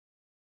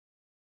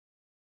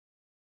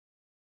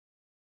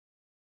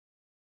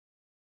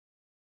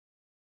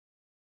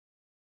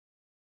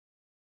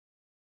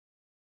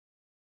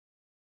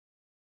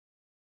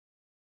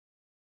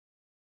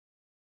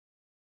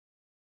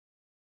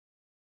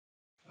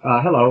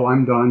Hello,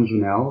 I'm Don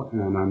Janelle,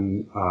 and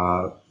I'm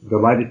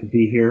delighted to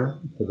be here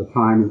for the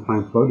Time and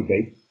Time Flow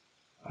debate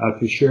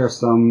to share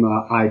some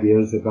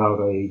ideas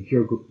about a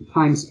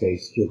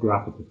time-space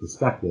geographical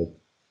perspective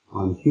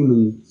on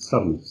human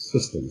settlement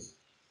systems.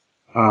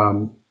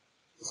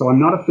 So I'm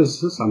not a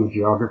physicist, I'm a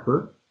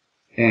geographer,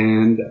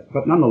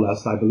 but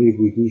nonetheless, I believe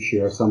we do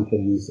share some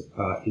things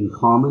in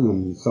common,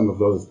 and some of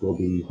those will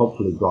be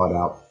hopefully brought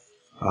out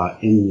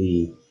in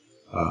the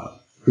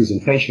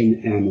presentation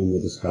and in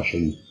the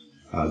discussion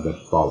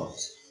that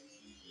follows.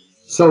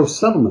 So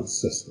settlement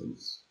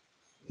systems.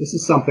 This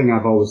is something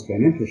I've always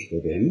been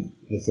interested in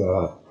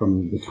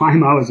from the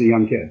time I was a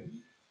young kid.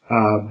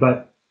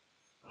 But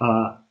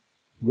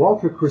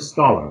Walter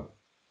Christaller,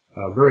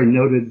 a very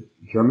noted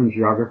German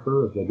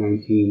geographer of the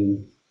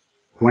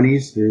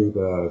 1920s through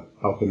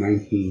about the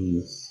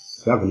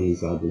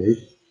 1970s, I believe,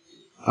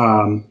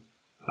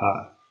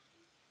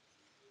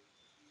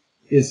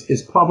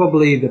 is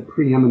probably the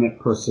preeminent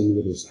person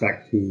with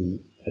respect to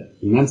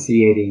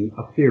enunciating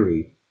a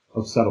theory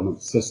of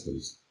settlement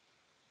systems.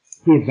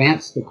 He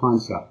advanced the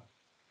concept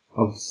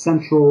of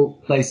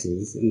central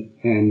places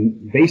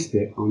and based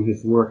it on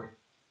his work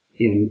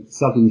in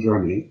southern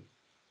Germany.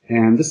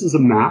 And this is a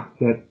map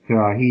that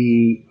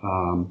he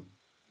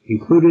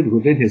included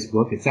within his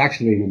book. It's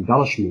actually an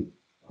embellishment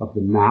of the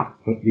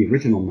map, but the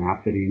original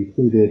map that he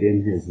included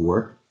in his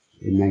work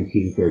in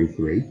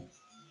 1933.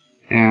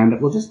 And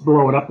we'll just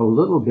blow it up a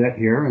little bit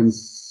here and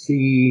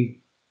see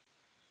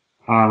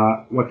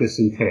what this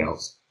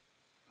entails.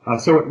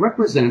 So it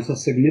represents a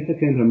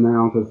significant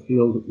amount of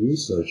field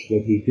research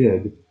that he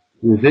did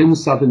within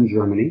southern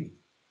Germany,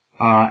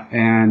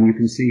 and you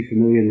can see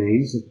familiar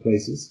names of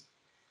places.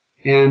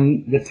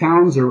 And the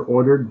towns are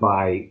ordered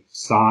by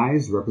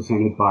size,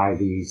 represented by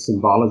the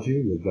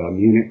symbology, with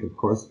Munich, of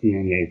course,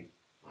 being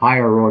a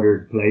higher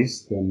ordered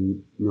place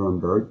than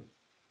Nuremberg.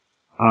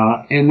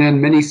 And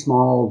then many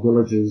small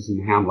villages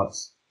and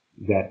hamlets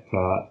that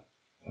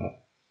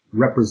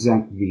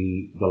represent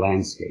the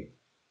landscape.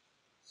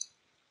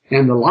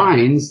 And the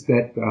lines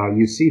that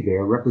you see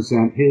there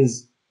represent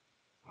his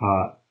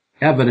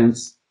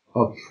evidence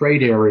of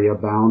trade area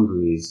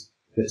boundaries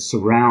that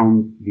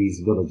surround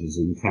these villages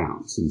and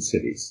towns and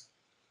cities.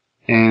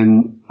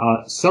 And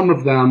some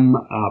of them,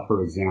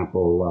 for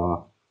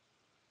example,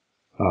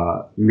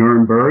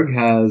 Nuremberg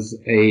has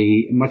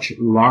a much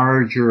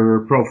larger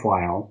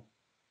profile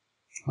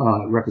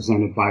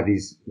represented by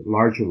these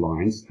larger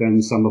lines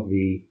than some of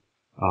the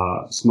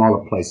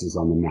smaller places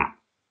on the map.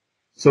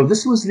 So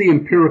this was the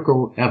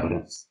empirical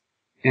evidence,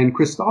 and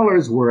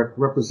Christaller's work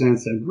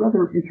represents a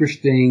rather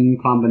interesting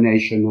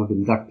combination of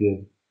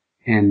inductive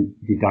and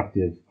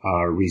deductive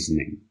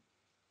reasoning.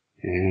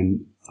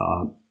 And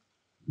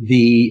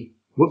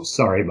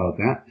sorry about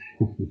that.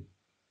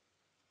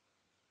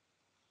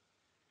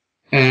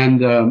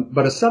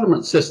 But a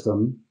settlement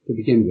system, to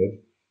begin with,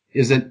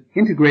 is an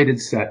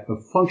integrated set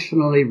of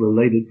functionally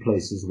related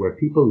places where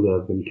people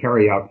live and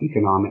carry out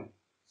economic,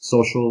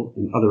 social,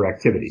 and other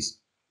activities.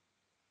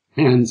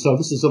 And so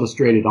this is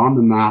illustrated on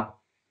the map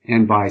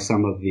and by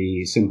some of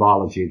the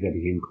symbology that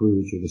he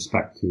includes with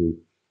respect to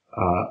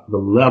the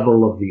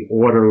level of the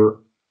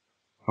order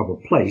of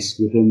a place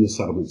within the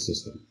settlement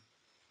system.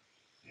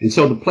 And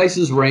so the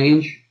places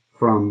range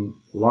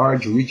from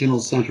large regional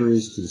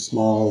centers to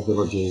small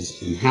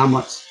villages and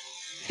hamlets,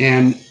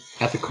 and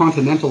at the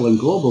continental and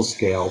global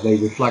scale, they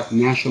reflect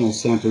national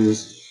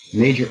centers,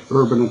 major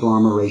urban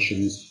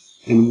agglomerations,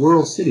 and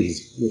world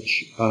cities,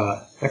 which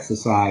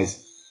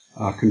exercise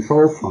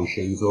control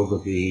functions over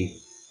the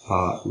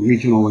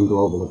regional and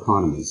global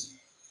economies.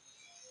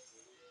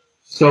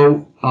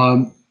 So,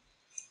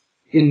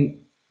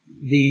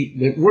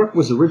 the work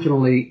was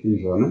originally in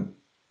German,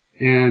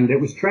 and it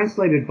was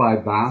translated by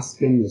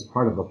Baskin as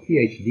part of a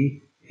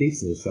PhD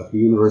thesis at the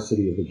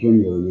University of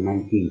Virginia in the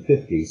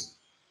 1950s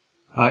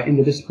in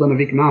the discipline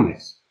of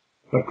economics.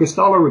 But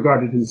Christaller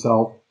regarded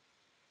himself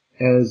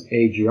as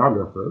a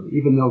geographer,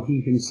 even though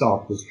he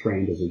himself was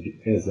trained as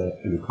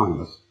an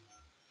economist.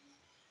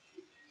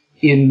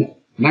 In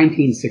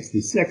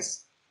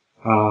 1966,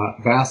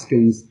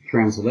 Baskin's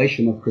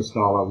translation of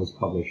Christaller was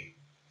published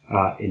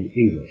in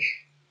English.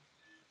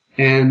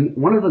 And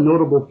one of the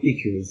notable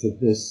features of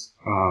this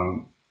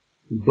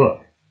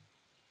book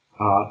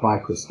by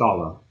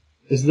Christaller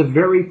is the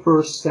very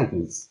first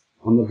sentence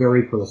on the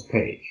very first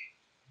page.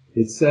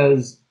 It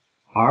says,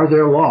 "Are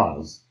there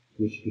laws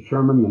which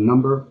determine the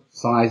number,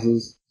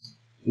 sizes,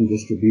 and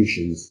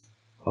distributions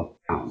of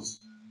towns?"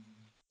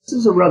 This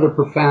is a rather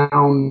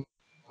profound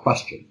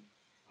question,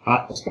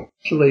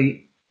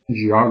 especially in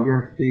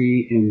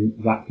geography in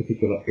that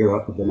particular era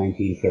of the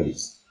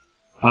 1930s.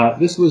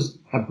 This was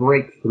a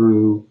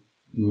breakthrough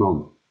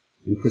moment,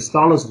 and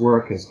Christaller's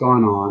work has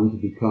gone on to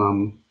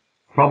become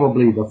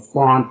probably the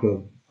font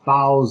of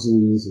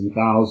thousands and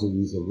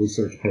thousands of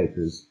research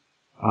papers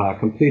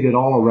completed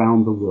all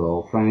around the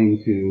world trying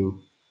to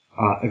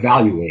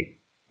evaluate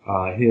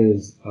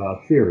his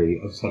theory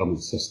of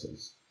settlement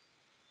systems.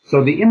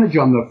 So the image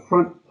on the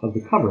front of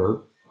the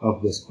cover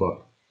of this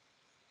book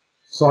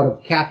sort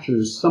of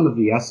captures some of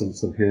the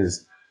essence of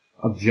his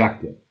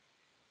objective.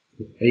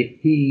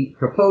 He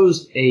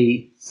proposed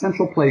a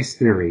central place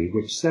theory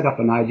which set up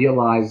an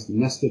idealized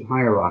nested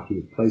hierarchy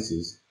of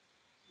places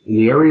in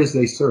the areas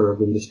they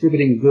served and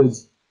distributing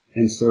goods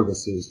and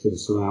services to the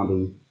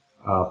surrounding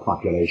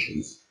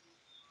populations.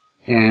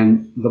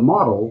 And the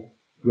model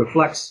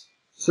reflects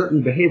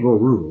certain behavioral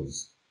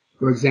rules.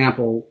 For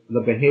example,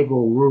 the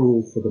behavioral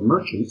rule for the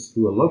merchants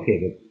who are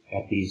located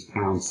at these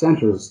town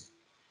centers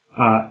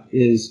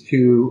is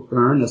to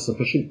earn a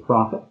sufficient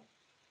profit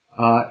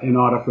in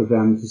order for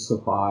them to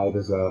survive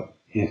as an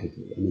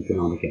entity, an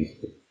economic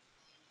entity.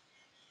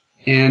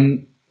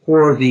 And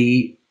for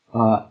the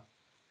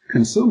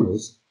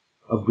consumers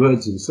of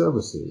goods and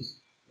services,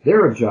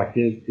 their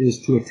objective is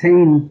to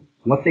attain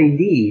what they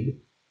need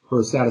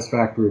for a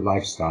satisfactory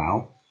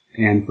lifestyle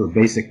and for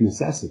basic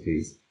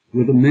necessities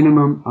with a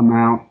minimum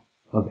amount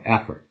of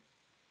effort.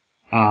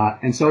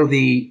 And so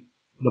the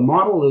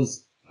model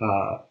is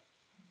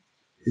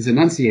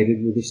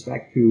enunciated with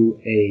respect to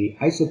a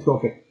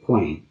isotropic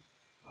plane,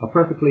 a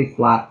perfectly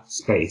flat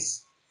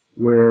space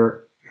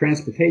where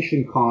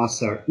transportation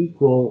costs are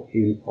equal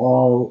in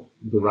all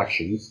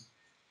directions,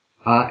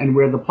 and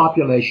where the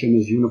population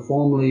is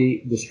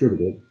uniformly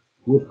distributed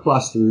with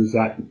clusters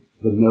at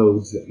the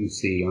nodes that you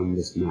see on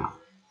this map.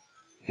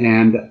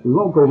 And we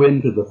won't go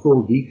into the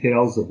full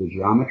details of the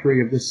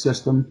geometry of this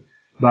system,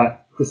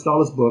 but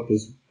Kristalla's book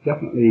is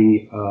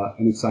definitely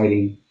an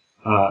exciting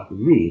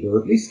read, or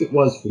at least it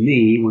was for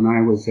me when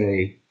I was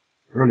a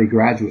early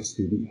graduate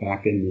student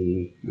back in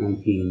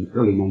the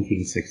early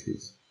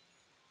 1960s.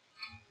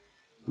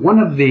 One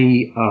of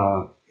the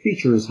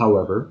features,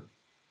 however,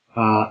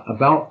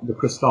 about the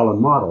Kristalla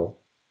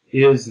model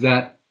is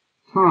that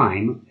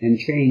time and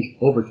change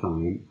over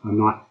time are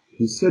not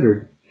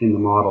considered in the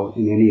model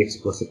in any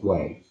explicit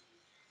way.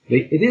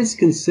 It is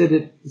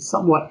considered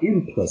somewhat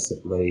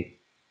implicitly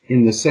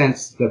in the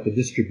sense that the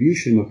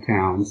distribution of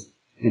towns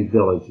and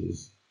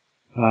villages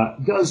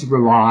does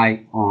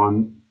rely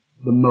on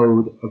the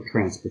mode of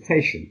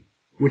transportation,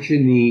 which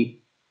in the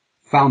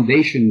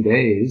foundation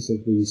days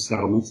of these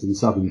settlements in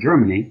southern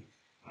Germany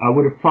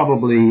would have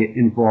probably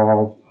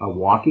involved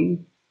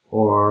walking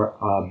or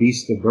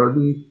beast of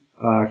burden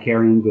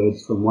carrying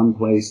goods from one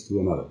place to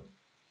another.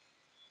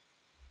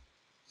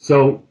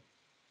 So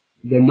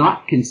they're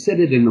not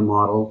considered in the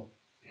model,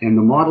 and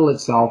the model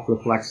itself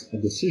reflects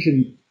a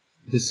decision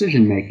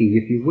making,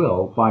 if you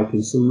will, by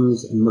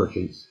consumers and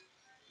merchants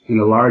in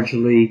a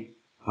largely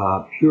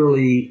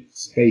purely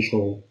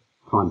spatial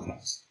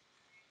context.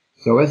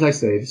 So as I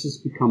say, this has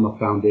become a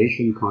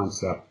foundation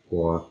concept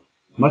for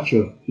much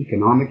of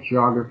economic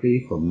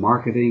geography, for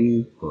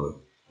marketing, for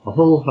a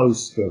whole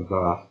host of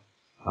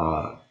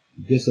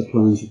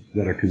disciplines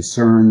that are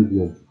concerned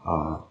with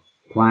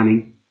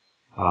planning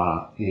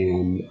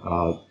and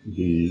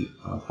the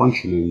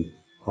functioning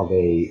of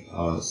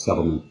a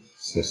settlement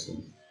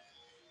system.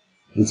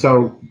 And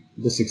so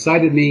this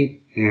excited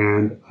me,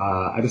 and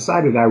I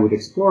decided I would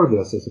explore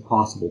this as a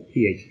possible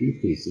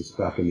PhD thesis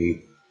back in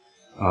the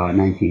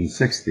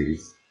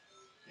 1960s.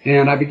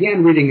 And I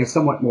began reading it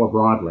somewhat more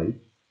broadly,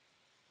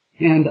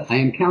 and I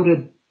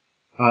encountered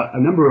a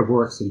number of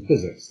works in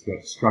physics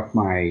that struck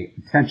my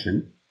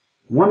attention,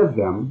 one of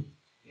them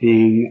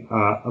being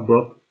a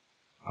book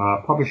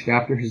published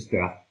after his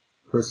death,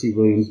 Percy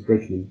Williams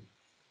Bridgman,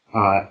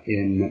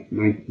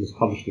 was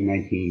published in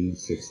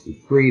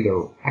 1963. There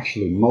were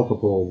actually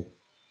multiple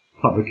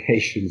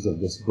publications of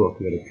this book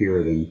that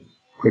appeared in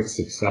quick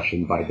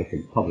succession by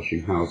different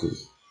publishing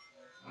houses.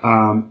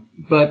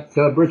 But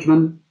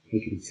Bridgman,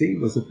 as you can see,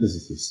 was a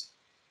physicist.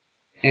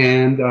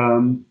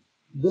 And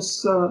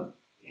this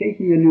gave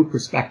me a new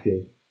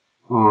perspective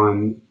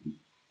on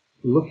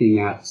looking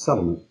at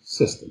settlement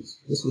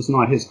systems. This was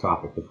not his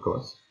topic, of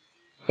course.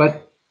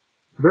 But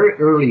very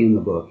early in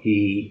the book,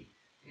 he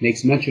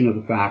makes mention of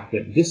the fact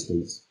that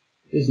distance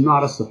is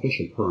not a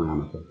sufficient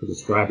parameter for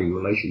describing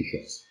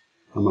relationships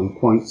among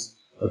points,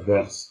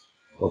 events,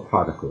 or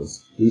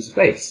particles in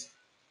space.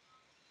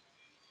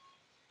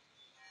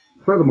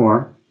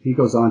 Furthermore, he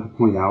goes on to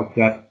point out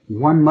that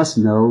one must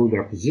know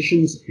their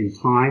positions in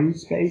time,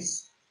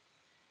 space,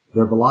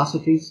 their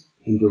velocities,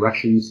 and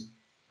directions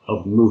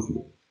of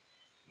movement.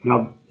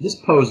 Now, this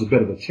posed a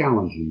bit of a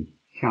challenge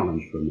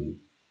for me.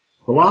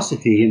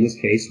 Velocity, in this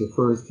case,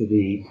 refers to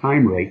the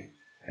time rate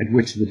at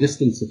which the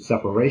distance of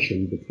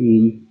separation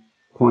between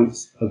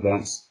points,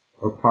 events,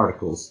 or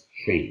particles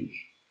change.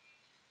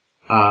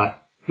 Now,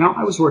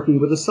 I was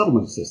working with a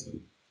settlement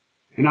system,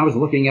 and I was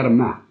looking at a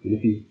map. And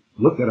if you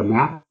looked at a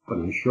map,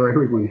 and I'm sure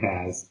everyone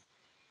has,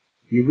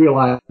 you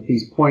realize that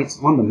these points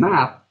on the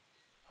map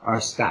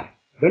are static.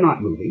 They're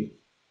not moving.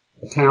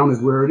 A town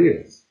is where it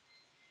is.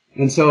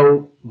 And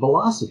so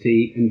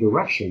velocity and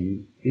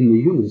direction in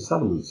the human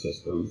settlement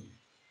system,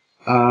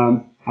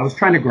 I was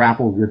trying to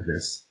grapple with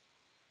this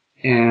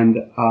and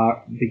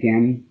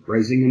began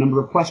raising a number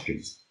of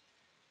questions.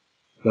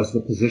 Does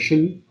the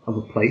position of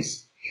a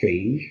place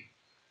change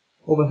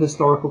over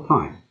historical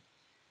time?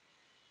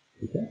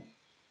 Okay.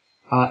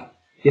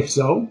 If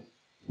so,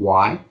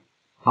 why?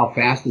 How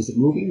fast is it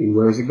moving and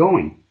where is it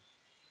going?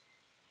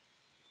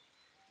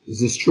 Is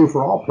this true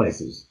for all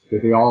places? Do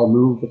they all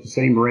move at the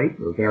same rate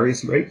or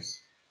various rates?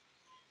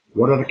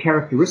 What are the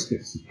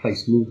characteristics of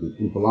place movement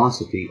and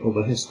velocity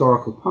over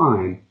historical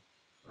time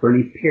for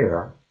any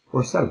pair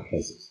or set of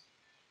places?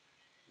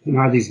 And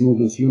are these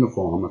movements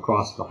uniform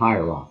across the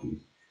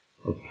hierarchy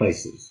of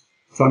places?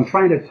 So I'm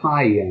trying to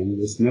tie in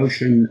this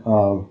notion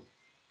of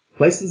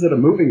places that are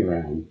moving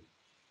around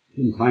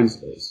in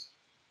time-space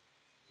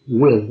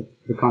with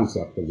the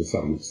concept of the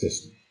settlement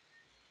system.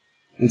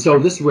 And so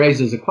this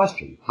raises a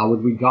question. How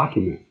would we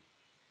document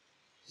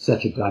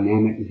such a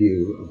dynamic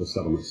view of the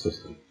settlement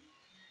system?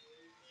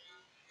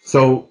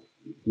 So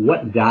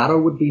what data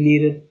would be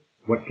needed?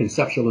 What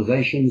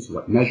conceptualizations?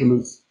 What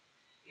measurements?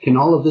 Can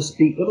all of this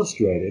be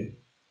illustrated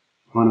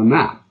on a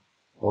map?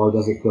 Or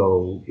does it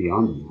go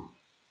beyond the map?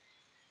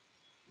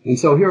 And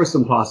so here are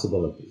some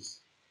possibilities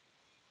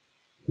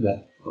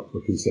that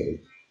were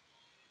considered.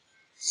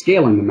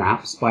 Scaling the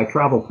maps by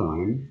travel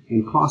time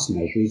and cost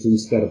measures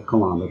instead of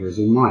kilometers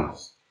and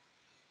miles.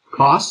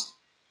 Cost,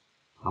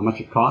 how much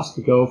it costs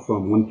to go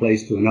from one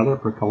place to another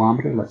per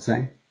kilometer, let's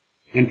say,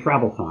 and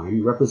travel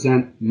time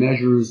represent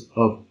measures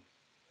of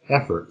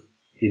effort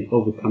in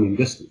overcoming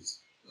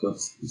distance. So it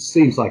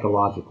seems like a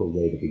logical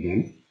way to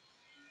begin.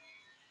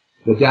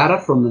 The data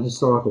from the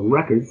historical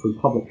record for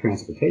public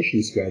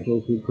transportation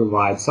schedules would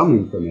provide some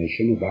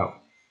information about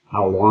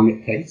how long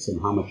it takes and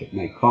how much it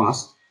might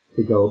cost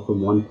to go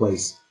from one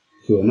place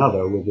to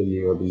another within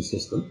the urban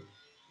system,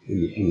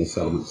 in the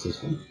settlement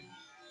system.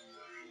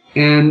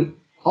 And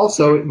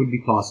also it would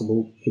be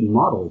possible to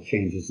model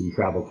changes in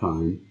travel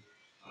time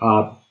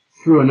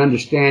through an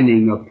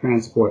understanding of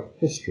transport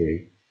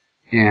history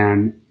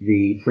and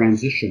the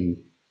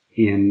transition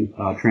in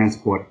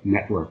transport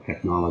network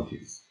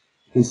technologies.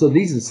 And so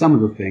these are some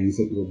of the things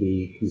that we'll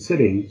be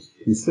considering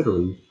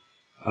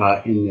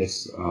in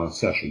this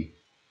session.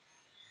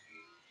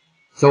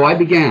 So I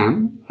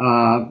began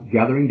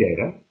gathering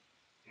data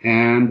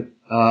and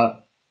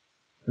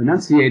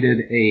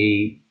enunciated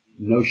a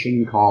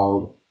notion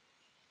called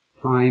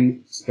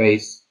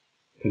time-space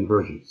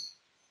convergence.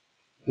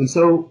 And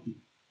so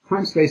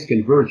time-space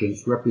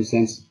convergence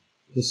represents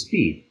the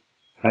speed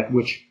at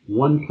which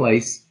one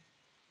place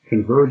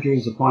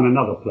converges upon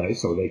another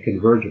place, or they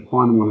converge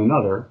upon one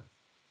another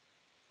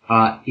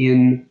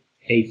in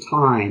a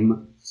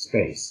time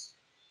space.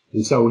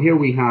 And so here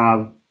we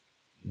have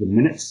the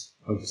minutes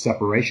of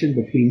separation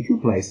between two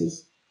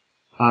places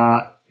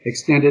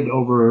extended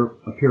over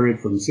a period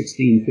from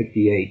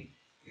 1658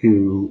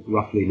 to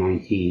roughly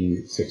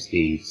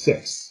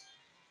 1966.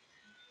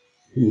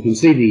 And you can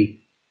see the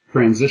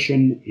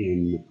transition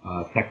in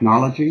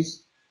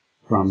technologies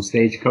from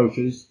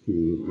stagecoaches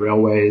to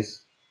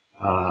railways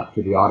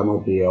to the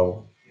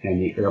automobile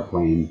and the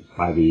airplane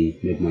by the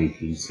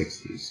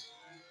mid-1960s.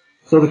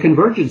 So the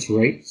convergence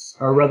rates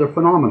are rather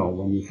phenomenal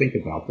when you think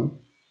about them.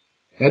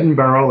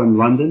 Edinburgh and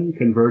London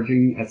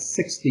converging at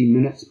 60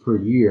 minutes per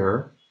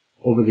year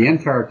over the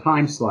entire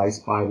time slice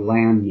by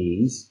land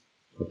means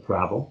of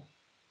travel.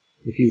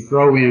 If you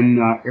throw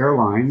in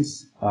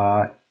airlines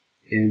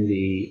in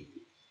the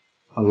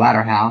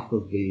latter half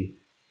of the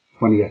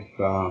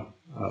 20th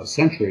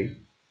century,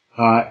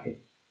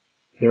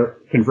 they're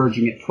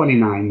converging at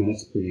 29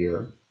 minutes per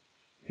year.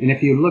 And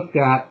if you looked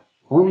at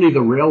only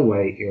the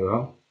railway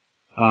era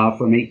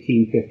from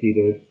 1850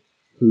 to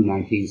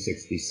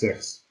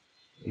 1966,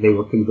 they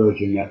were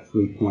converging at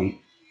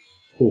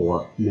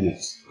 3.4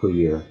 minutes per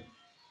year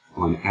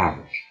on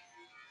average.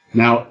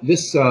 Now,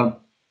 this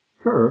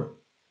curve,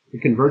 the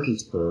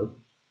convergence curve,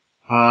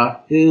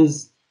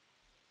 is,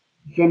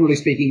 generally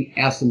speaking,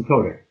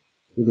 asymptotic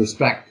with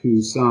respect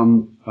to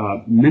some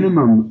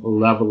minimum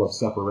level of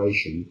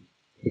separation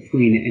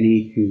between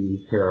any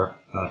pair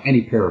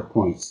of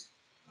points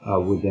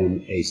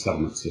within a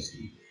settlement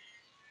system.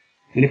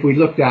 And if we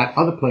looked at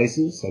other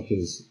places, such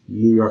as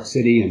New York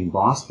City and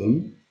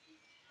Boston,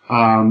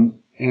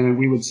 and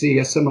we would see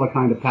a similar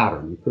kind of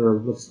pattern. The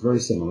curve looks very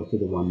similar to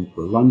the one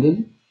for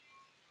London.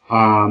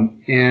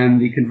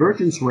 And the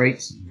convergence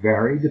rates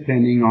vary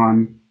depending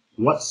on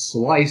what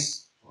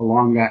slice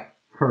along that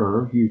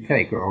curve you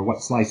take, or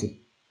what slice of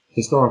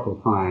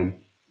historical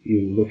time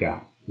you look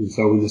at. And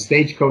so in the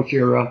stagecoach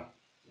era,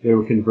 they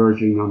were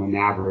converging on an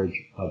average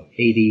of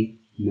 80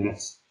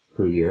 minutes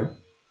per year.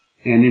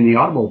 And in the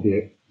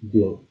automobile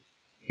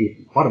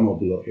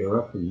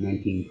era from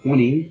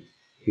 1920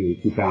 to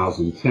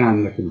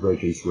 2010, the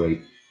convergence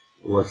rate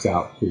works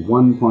out to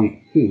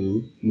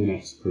 1.2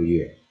 minutes per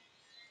year.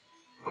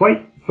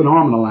 Quite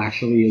phenomenal,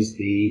 actually, is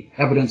the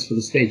evidence for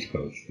the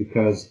stagecoach,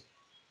 because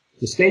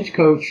the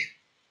stagecoach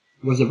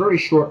was a very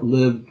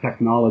short-lived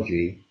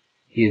technology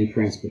in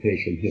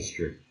transportation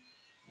history.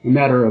 A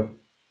matter of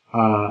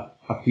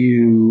a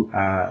few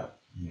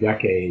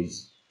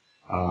decades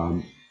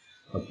of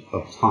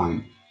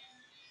time.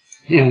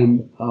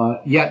 And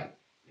yet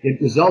it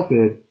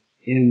resulted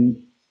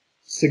in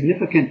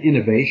significant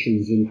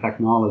innovations in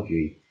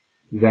technology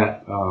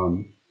that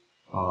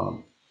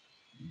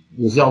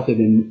resulted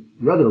in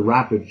rather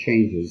rapid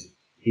changes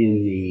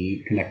in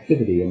the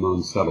connectivity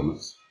among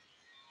settlements.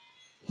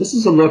 This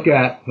is a look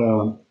at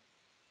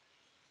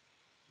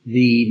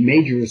the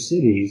major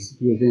cities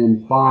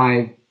within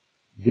 5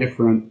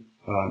 different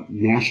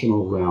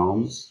national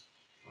realms,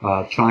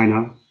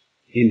 China,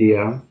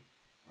 India,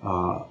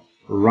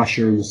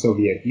 Russia and the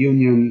Soviet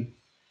Union,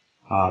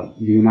 the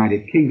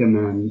United Kingdom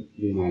and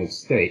the United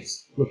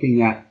States,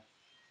 looking at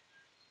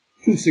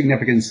 2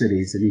 significant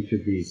cities in each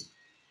of these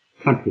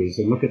countries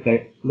and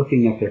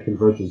looking at their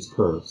convergence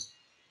curves.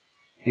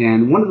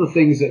 And one of the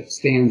things that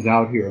stands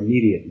out here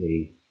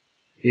immediately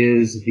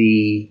is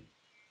the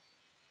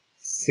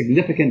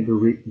significant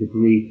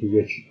degree to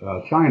which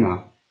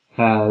China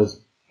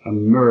has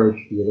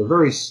emerged with a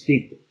very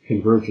steep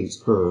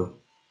convergence curve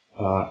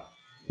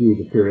through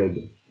the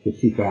period to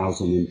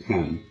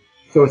 2010.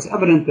 So it's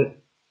evident that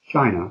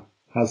China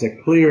has a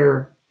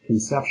clear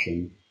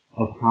conception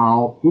of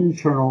how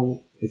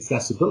internal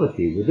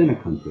accessibility within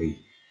a country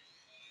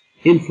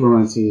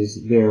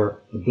influences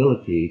their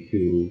ability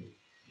to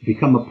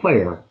become a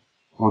player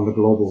on the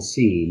global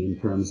scene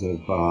in terms of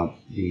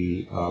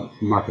the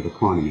market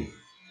economy.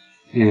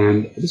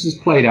 And this is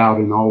played out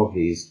in all of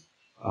these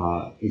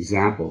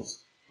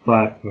examples,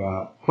 but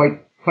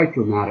quite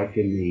dramatic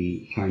in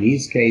the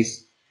Chinese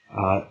case,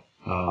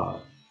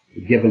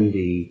 given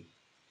the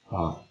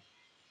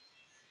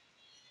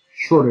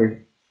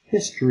shorter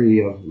history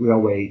of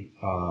railway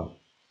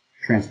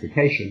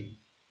transportation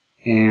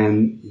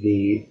and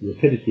the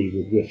rapidity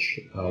with which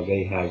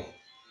they have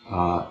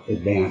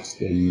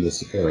advanced in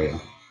this area.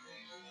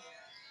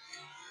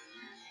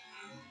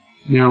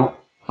 Now,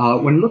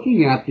 when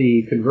looking at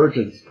the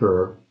convergence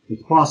curve,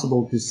 it's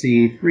possible to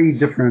see 3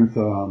 different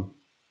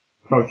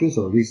approaches,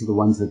 or these are the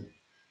ones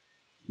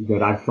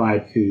that I've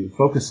tried to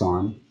focus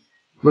on,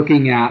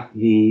 looking at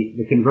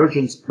the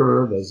convergence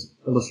curve as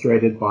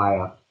illustrated by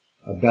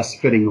a best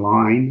fitting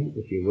line,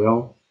 if you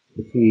will,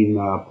 between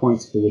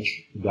points for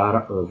which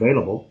data are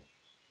available,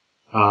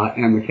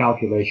 and the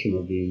calculation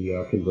of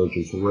the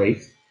convergence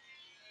rate.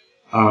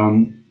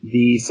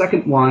 The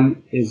second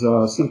one is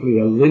simply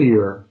a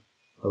linear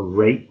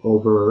rate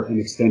over an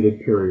extended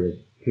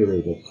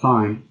period of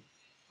time.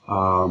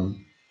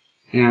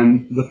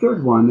 And the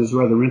third one is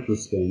rather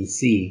interesting,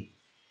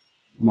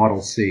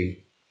 Model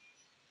C,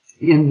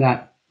 in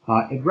that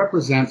it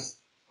represents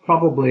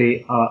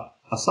probably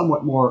a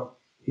somewhat more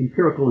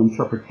empirical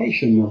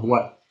interpretation of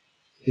what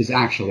is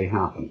actually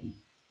happening.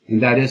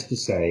 And that is to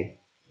say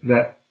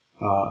that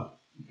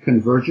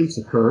convergence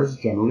occurs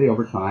generally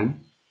over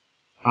time.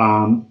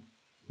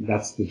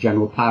 That's the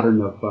general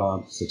pattern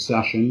of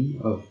succession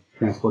of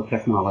transport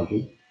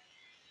technology.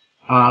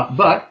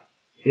 But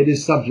it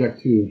is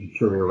subject to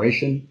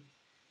deterioration,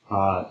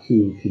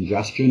 to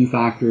congestion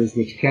factors,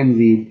 which can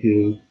lead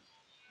to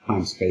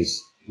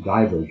time-space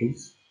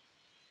divergence,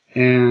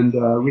 and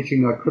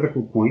reaching a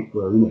critical point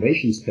where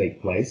innovations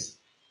take place,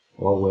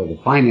 or where the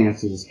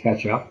finances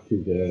catch up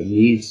to the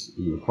needs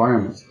and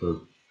requirements for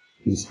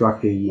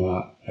constructing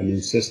a new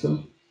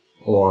system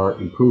or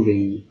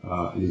improving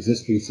an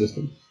existing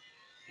system.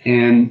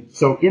 And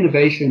so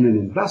innovation and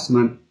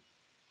investment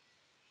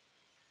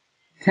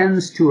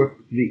tends to,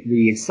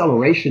 the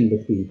acceleration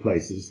between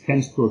places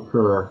tends to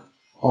occur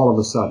all of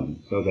a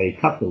sudden. So they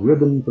cut the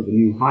ribbon for the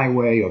new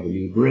highway or the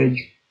new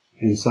bridge,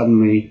 and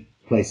suddenly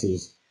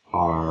places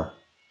are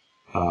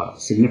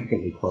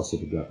significantly closer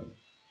together.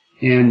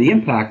 And the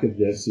impact of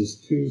this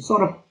is to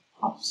sort of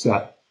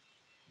upset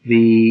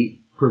the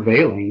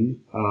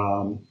prevailing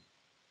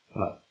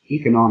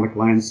economic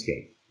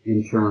landscape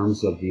in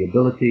terms of the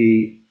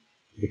ability,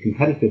 the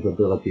competitive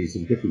abilities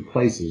of different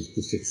places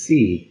to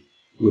succeed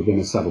within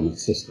a settlement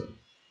system.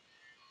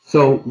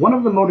 So one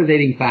of the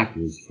motivating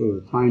factors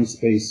for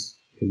time-space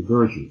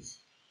convergence,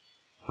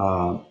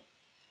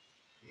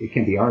 it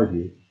can be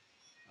argued,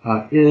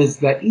 is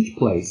that each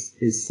place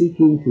is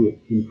seeking to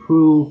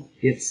improve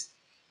its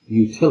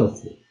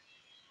utility,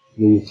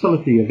 the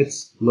utility of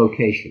its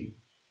location,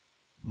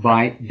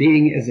 by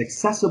being as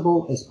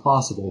accessible as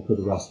possible to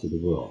the rest of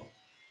the world,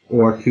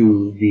 or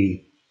to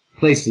the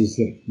places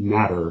that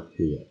matter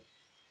to it.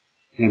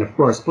 And of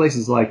course,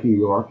 places like New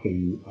York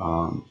and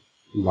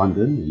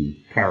London and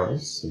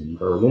Paris and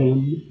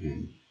Berlin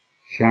and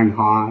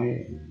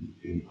Shanghai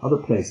and other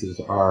places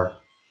are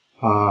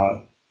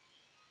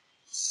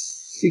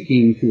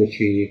seeking to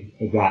achieve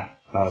that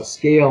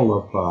scale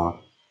of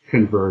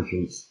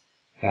convergence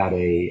at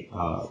a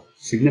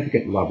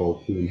significant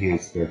level to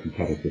enhance their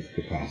competitive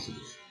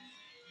capacities.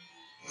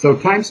 So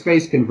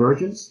time-space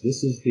convergence,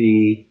 this is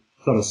the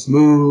sort of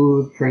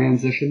smooth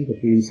transition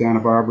between Santa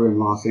Barbara and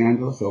Los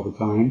Angeles over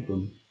time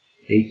from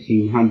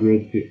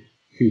 1800 to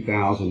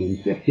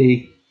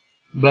 2050.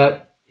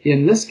 But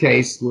in this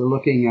case, we're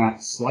looking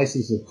at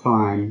slices of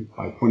time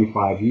by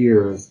 25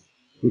 years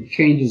with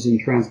changes in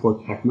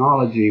transport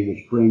technology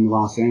which bring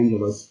Los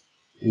Angeles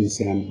and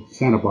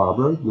Santa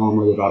Barbara,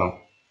 normally about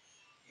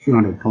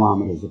 200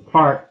 kilometers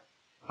apart,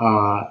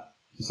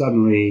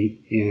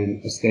 suddenly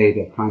in a state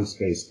of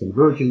time-space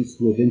convergence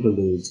with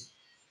interludes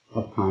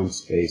of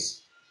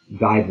time-space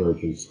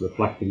divergence,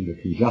 reflecting the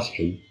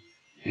congestion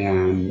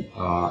and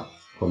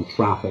from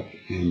traffic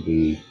and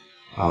the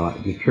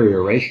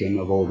deterioration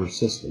of older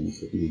systems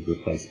that need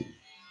replacement.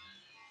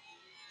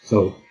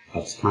 So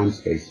that's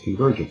time-space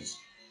convergence.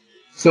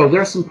 So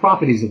there are some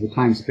properties of the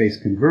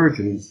time-space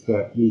convergence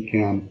that we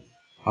can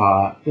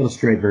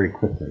illustrate very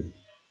quickly.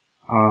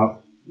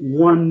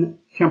 One,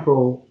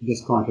 temporal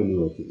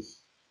discontinuities.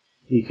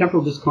 The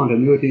temporal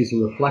discontinuities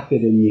are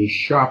reflected in the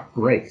sharp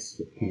breaks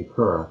that can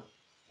occur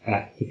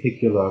at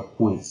particular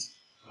points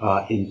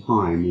in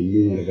time when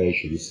new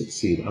innovations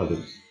succeed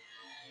others.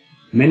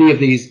 Many of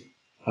these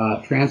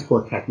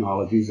transport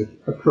technologies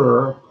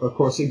occur, of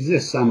course,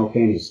 exist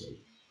simultaneously.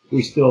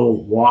 We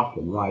still walk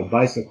and ride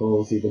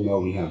bicycles, even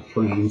though we have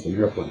trains and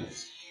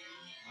airplanes.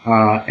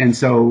 And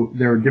so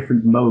there are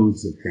different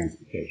modes of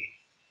transportation.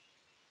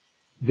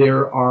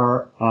 There's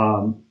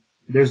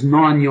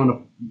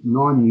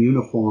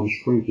non-uniform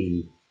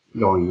shrinking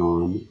going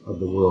on of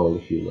the world,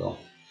 if you will,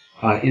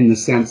 in the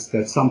sense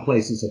that some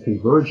places are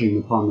converging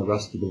upon the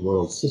rest of the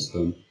world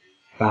system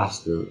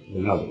faster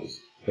than others.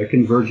 They're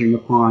converging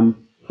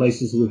upon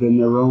places within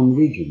their own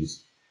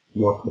regions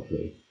more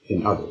quickly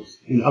than others,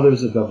 and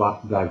others are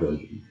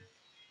diverging.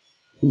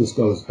 And this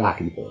goes back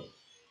and forth.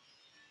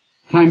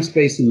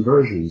 Time-space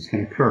inversions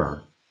can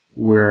occur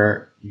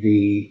where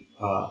the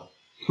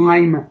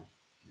time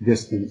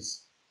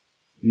distance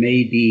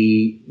may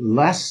be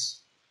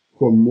less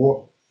for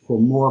more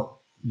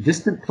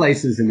distant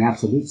places in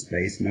absolute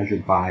space,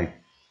 measured by,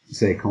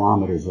 say,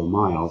 kilometers or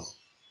miles,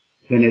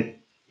 than it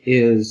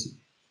is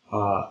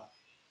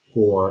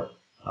for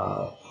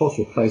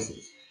closer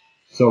places.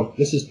 So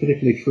this is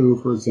particularly true,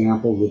 for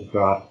example, with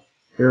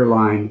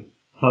airline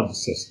hub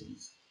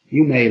systems.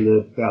 You may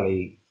live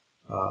fairly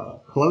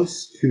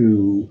close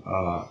to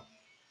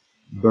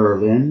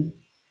Berlin,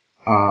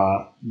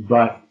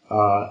 but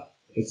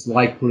it's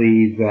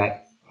likely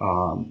that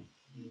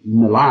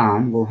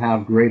Milan will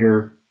have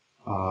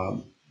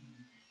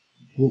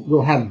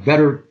will have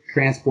better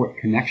transport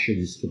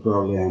connections to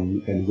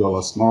Berlin than will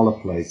a smaller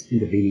place,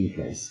 intervening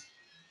place,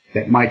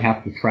 that might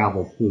have to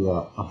travel through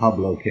a hub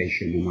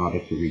location in order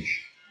to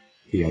reach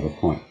the other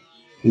point.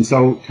 And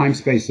so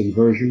time-space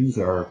inversions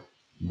are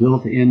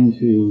built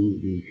into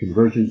the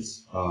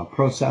convergence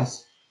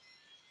process.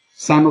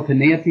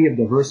 Simultaneity of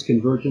diverse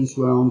convergence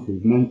realms,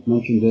 we've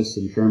mentioned this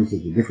in terms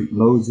of the different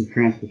modes of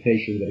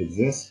transportation that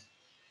exist,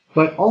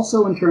 but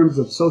also in terms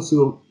of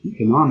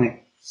socioeconomic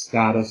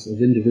status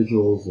of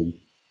individuals and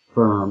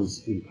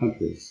firms and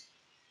countries,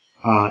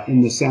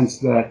 in the sense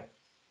that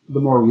the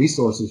more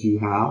resources you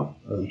have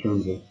in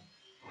terms of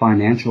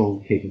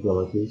financial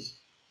capabilities,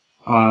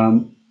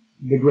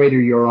 the greater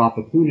your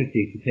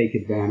opportunity to take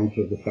advantage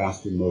of the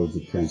faster modes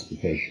of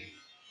transportation.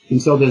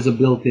 And so there's a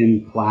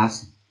built-in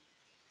class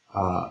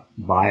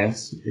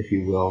bias, if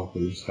you will,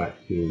 with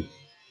respect to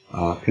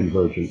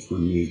convergence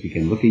when we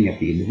begin looking at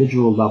the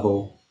individual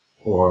level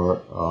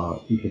or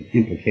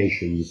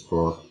implications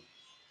for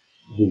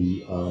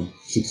the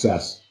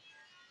success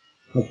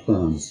of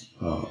firms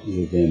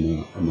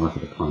within a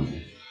market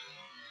economy.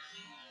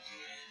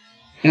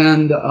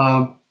 And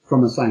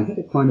from a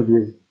scientific point of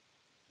view,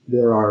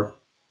 there are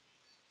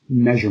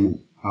measurement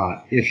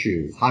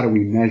issues. How do we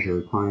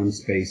measure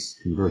time-space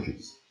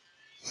convergence?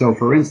 So,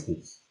 for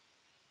instance,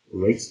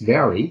 rates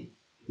vary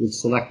with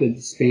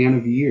selected span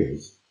of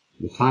years.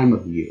 The time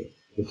of year,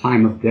 the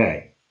time of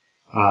day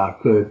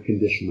could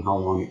condition how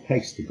long it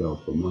takes to go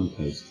from one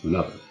place to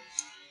another.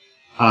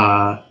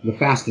 The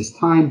fastest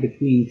time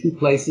between two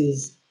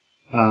places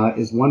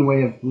is one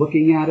way of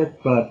looking at it,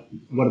 but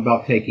what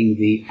about taking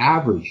the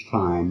average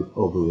time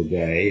over a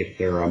day if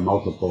there are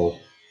multiple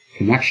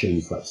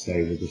connections, let's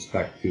say, with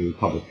respect to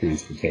public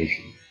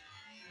transportation?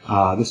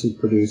 This would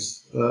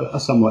produce a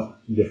somewhat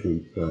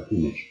different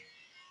image.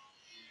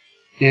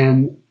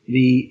 And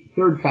the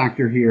third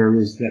factor here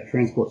is that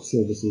transport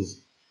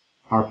services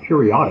are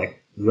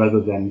periodic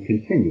rather than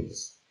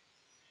continuous.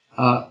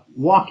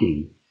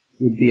 Walking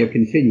would be a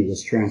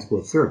continuous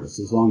transport service.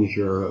 As long as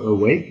you're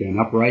awake and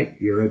upright,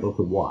 you're able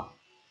to walk.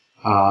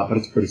 But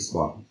it's pretty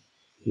slow.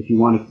 If you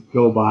want to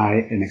go by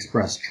an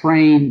express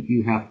train,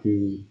 you have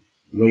to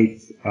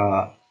wait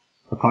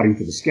according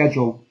to the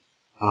schedule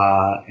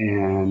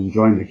and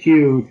join the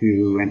queue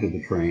to enter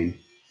the train.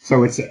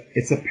 So it's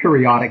a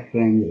periodic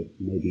thing. It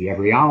may be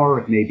every hour,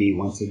 it may be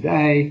once a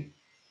day,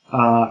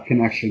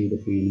 connection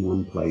between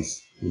one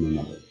place and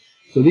another.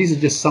 So these are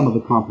just some of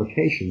the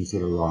complications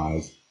that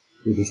arise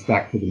with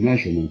respect to the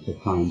measurement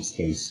of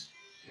time-space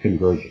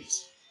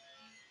convergence.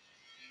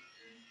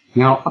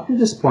 Now, up to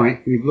this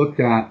point, we've looked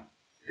at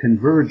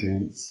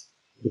convergence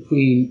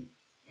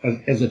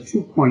as a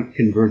two-point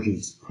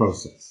convergence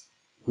process,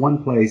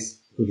 one place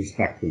with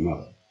respect to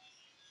another.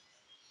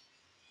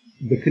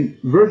 The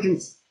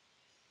convergence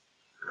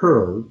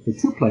curve for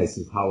two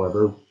places,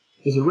 however,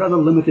 is a rather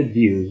limited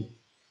view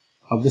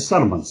of the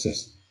settlement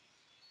system.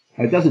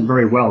 It doesn't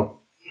very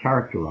well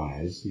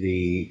characterize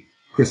the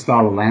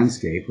crystalline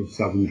landscape of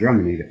southern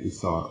Germany that we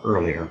saw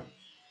earlier.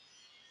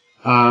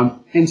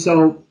 And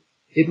so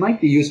it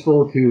might be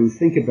useful to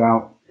think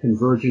about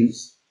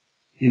convergence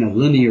in a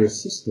linear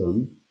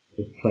system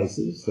of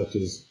places, such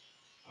as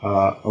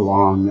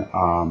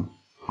along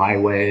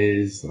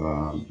highways,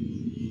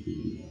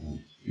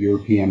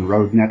 European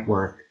road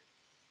network,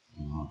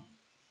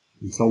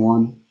 and so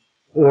on.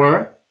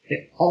 Or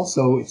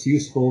it's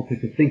useful to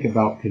think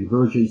about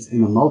convergence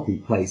in a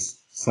multi-place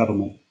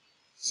settlement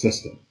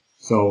system.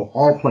 So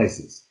all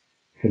places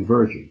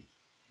converging,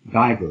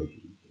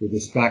 diverging with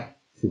respect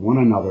to one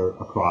another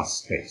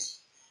across space.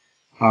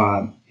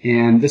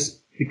 And this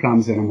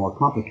becomes then a more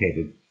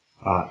complicated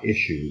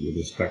issue with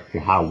respect to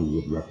how we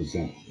would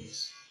represent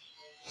this.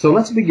 So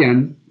let's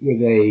begin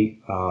with a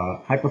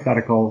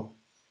hypothetical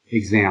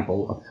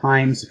example of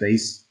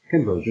time-space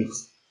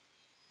convergence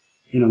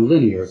in a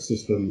linear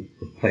system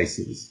of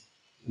places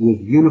with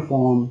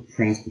uniform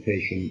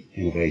transportation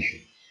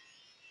innovation.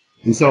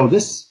 And so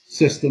this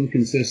system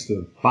consists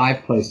of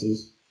 5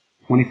 places,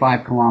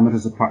 25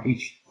 kilometers apart,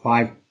 each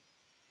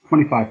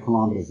 25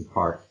 kilometers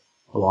apart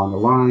along a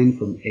line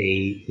from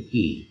A to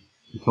E,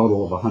 a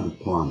total of 100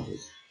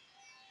 kilometers.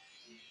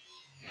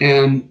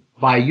 And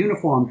by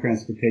uniform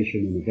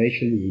transportation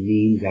innovation, we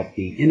mean that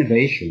the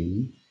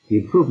innovation, the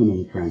improvement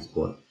in the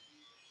transport,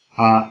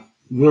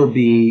 will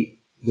be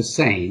the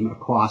same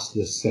across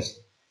this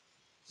system.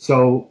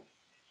 So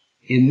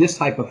in this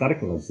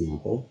hypothetical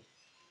example,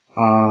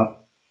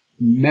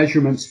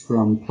 measurements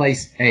from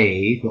place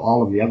A to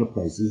all of the other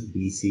places,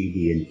 B, C,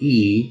 D, and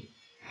E,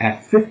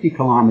 at 50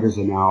 kilometers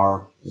an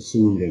hour,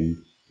 assumed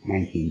in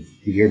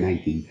the year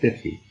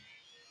 1950,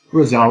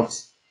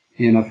 results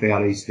in a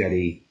fairly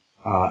steady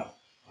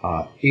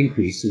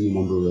increase in the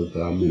number of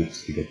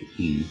minutes to get to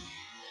E.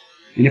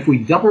 And if we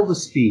double the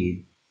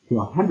speed to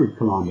 100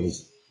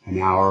 kilometers an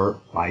hour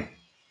by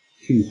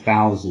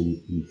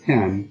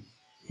 2010,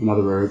 in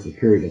other words, a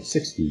period of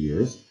 60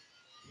 years,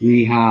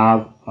 we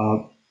have,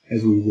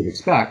 as we would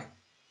expect,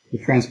 the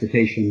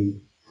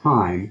transportation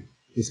time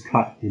is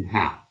cut in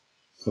half.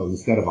 So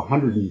instead of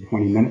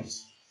 120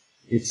 minutes,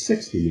 it's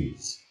 60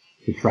 minutes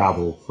to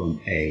travel from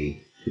A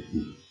to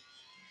E.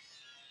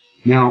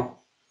 Now,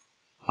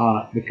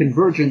 the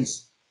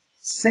convergence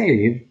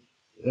saved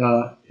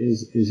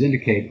is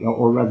indicated,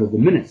 or rather the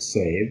minutes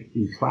saved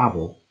in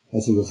travel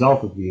as a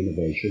result of the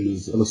innovation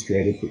is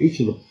illustrated for each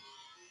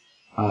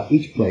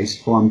place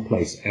from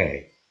place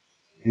A.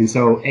 And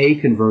so A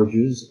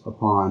converges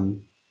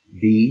upon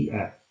B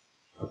at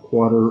a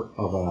quarter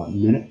of a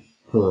minute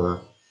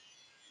per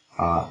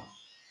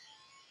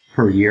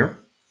year,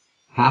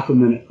 half a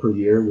minute per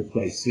year with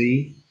place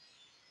C,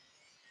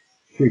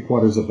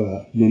 3/4 of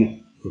a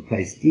minute for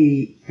place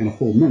D, and a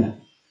full minute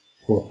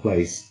for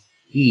place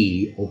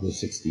E over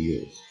 60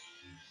 years.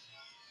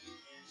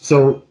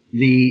 So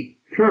the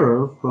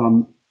curve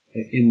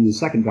in the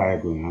second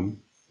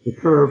diagram, the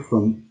curve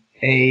from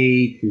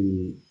A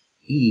to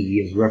E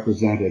is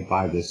represented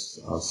by this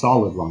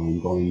solid line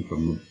going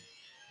from the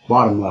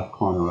bottom left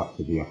corner up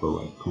to the upper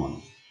right corner.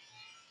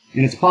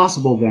 And it's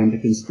possible then to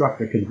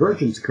construct a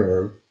convergence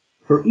curve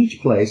for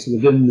each place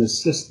within this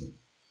system.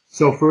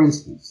 So for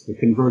instance, the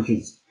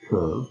convergence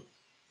curve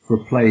for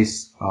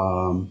place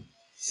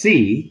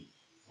C,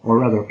 or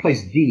rather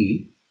place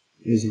D,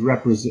 is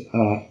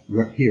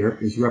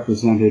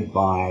represented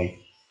by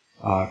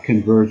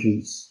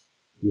convergence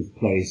with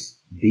place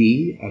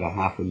B at a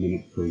half a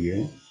minute per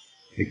year.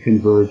 It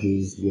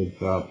converges with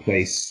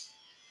place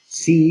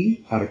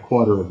C at a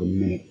quarter of a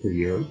minute per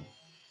year,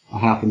 a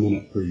half a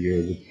minute per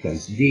year with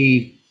place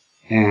D,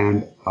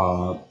 and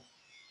a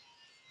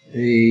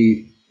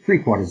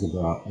 3/4 of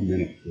a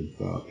minute with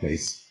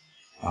place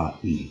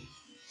E.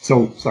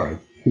 So, sorry,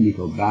 let me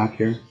go back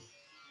here.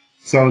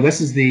 So this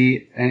is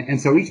and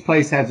so each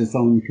place has its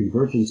own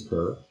convergence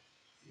curve.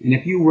 And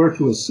if you were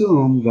to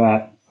assume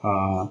that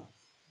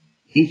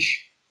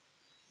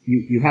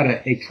you had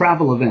a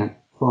travel event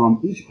from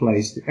each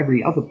place to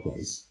every other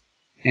place,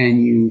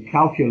 and you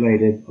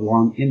calculated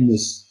along in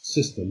this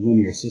system,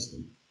 linear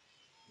system,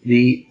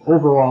 the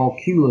overall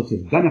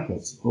cumulative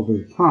benefits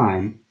over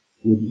time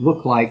would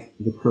look like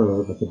the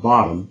curve at the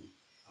bottom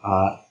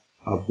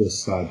of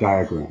this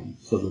diagram.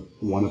 So the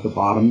one at the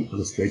bottom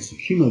illustrates the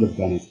cumulative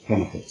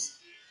benefits.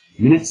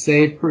 Minutes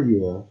saved per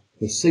year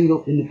for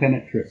single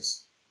independent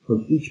trips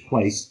from each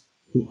place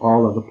to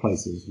all other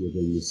places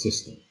within the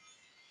system.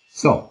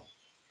 So,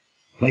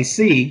 place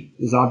C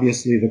is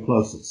obviously the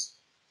closest,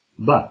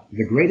 but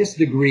the greatest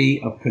degree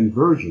of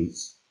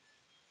convergence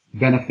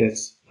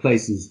benefits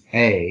places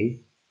A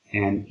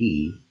and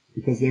E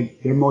because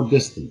they're more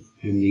distant,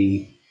 and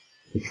the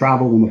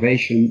travel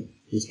innovation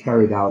is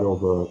carried out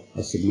over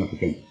a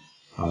significant,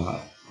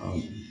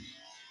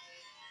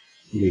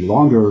 the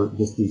longer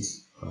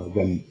distance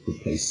than for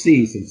place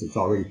C, since it's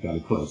already fairly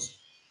close.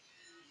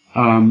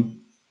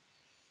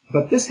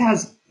 But this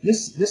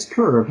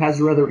curve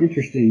has rather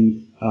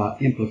interesting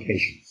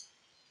implications.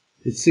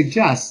 It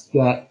suggests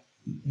that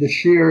the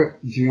sheer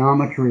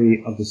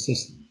geometry of the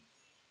system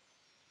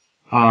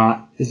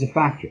is a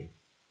factor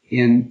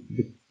in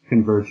the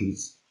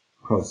convergence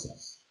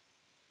process.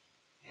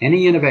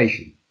 Any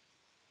innovation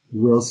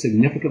will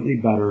significantly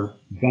better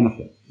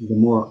benefit the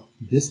more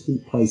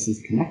distant places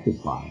connected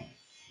by it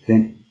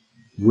than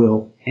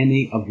will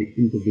any of the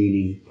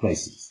intervening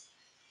places.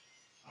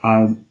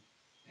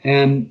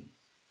 And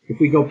if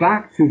we go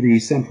back to the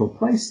central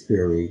place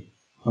theory,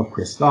 of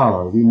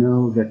Kristalla, we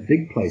know that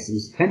big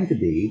places tend to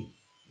be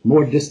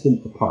more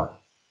distant apart,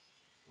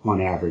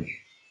 on average,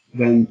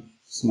 than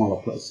smaller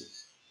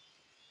places.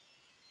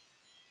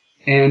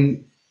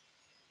 And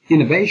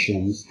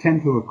innovations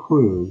tend to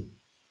accrue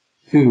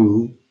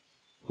to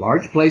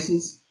large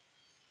places,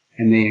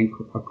 and they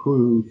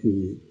accrue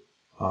to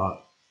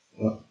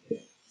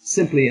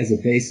simply as a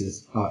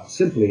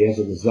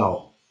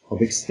result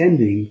of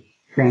extending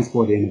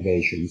transport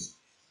innovations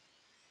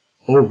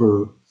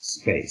over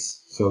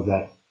space, so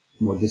that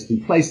more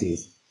distant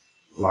places,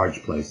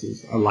 large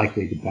places, are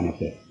likely to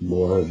benefit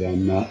more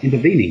than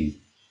intervening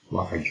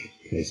large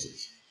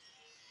places.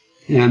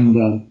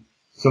 And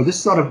so this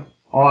sort of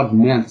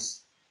augments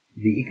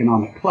the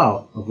economic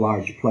clout of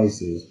large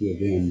places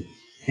within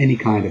any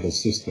kind of a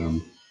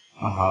system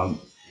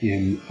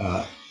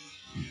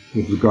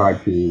with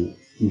regard to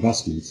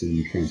investments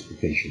in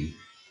transportation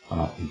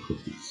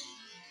improvements.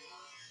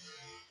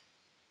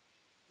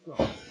 So,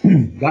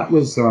 that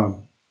was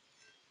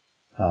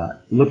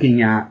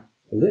looking at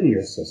a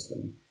linear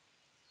system.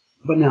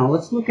 But now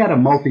let's look at a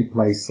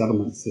multi-place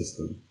settlement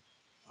system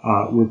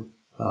with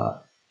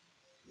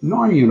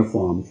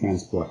non-uniform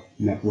transport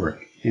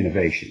network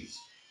innovations.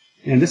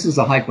 And this is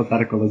a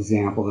hypothetical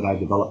example that I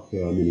developed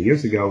many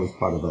years ago as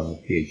part of a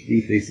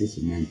PhD thesis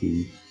in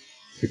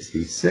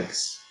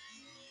 1966.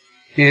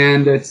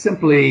 And it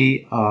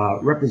simply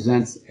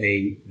represents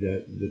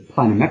the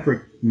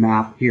planimetric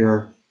map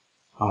here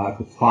at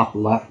the top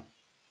left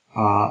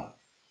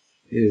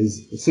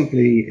is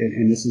simply,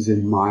 and this is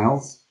in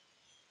miles,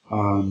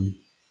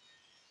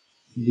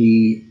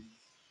 the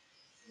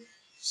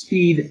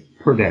speed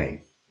per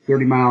day,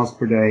 30 miles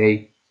per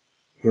day,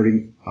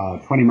 20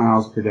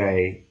 miles per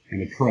day,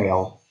 and a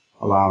trail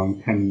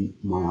allowing 10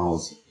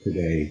 miles per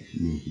day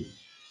movement.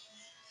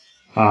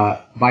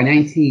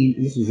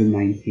 This was in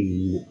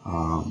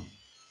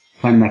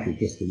planimetric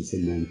distance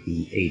in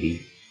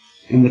 1980.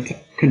 And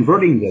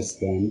converting this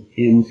then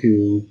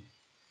into,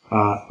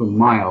 from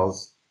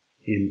miles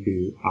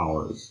into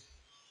hours.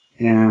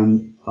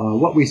 And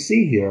what we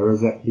see here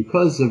is that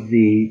because of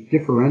the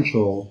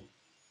differential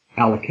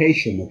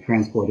allocation of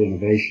transport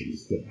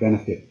innovations that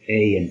benefit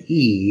A and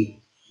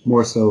E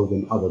more so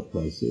than other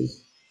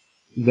places,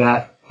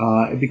 that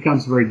it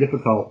becomes very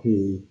difficult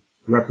to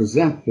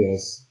represent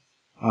this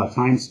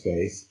time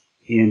space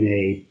in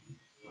a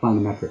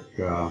planimetric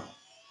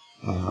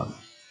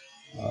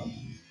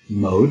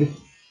mode.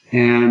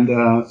 And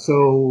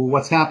so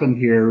what's happened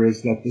here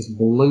is that this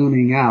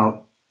ballooning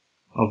out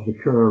of the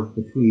curve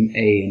between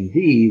A and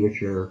D,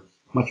 which are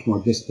much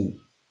more distant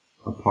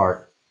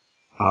apart,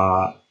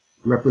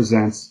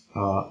 represents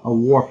a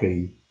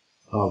warping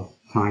of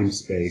time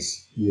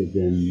space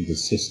within the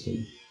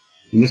system.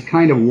 And this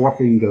kind of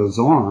warping goes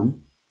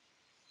on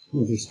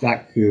with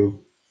respect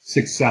to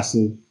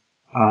successive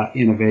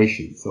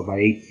innovation. So by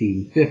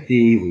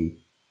 1850, we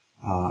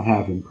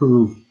have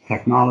improved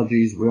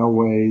technologies,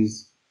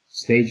 railways,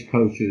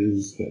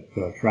 stagecoaches that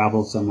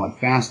travel somewhat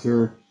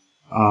faster,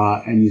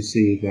 and you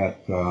see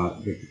that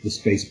the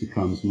space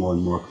becomes more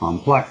and more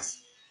complex,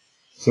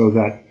 so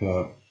that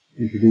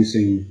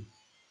introducing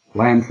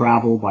land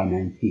travel by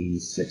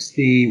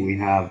 1960, we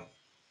have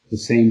the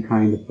same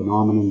kind of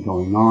phenomenon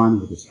going on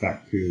with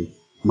respect to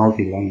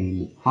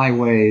multi-lane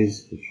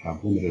highways, which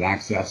have limited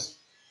access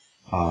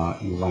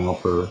and allow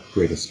for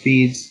greater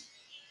speeds.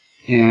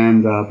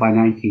 And by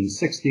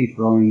 1960,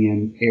 throwing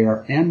in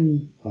air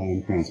and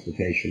land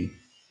transportation,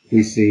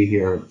 we see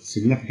here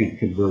significant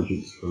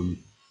convergence from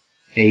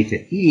A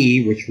to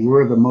E, which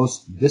were the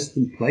most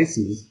distant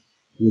places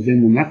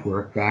within the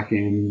network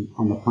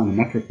on the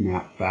planimetric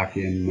map back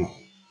in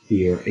the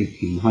year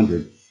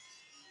 1800,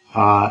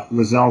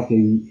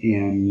 resulting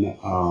in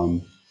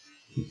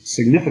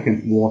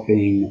significant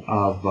warping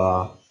of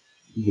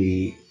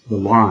the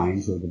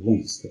lines or the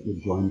links that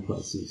would join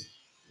places.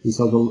 And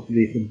so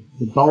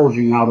the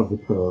bulging out of the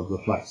curve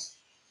reflects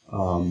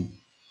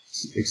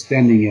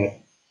extending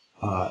it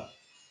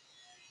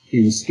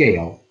in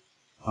scale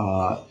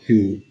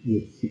to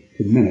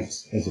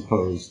minutes, as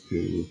opposed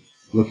to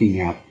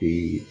looking at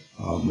the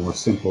more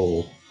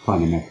simple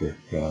planimetric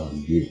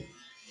view.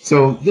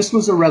 So this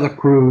was a rather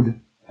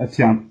crude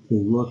attempt to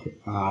look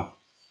at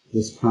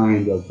this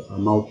kind of a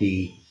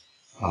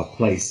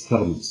multi-place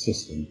settlement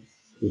system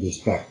with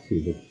respect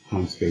to the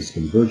time-space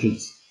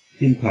convergence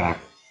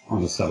impact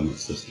on a settlement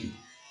system.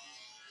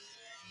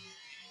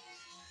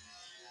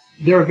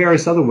 There are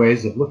various other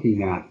ways of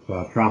looking at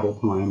travel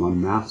time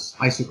on maps.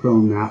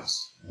 Isochrone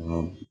maps,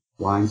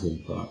 lines of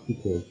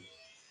equal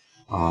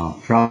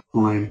travel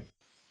time,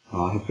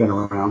 have been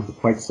around for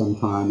quite some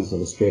time, as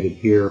illustrated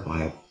here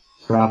by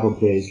travel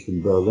days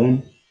from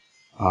Berlin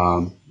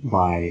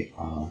by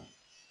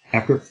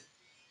Eckert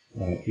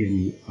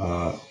in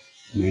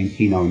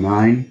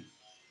 1909.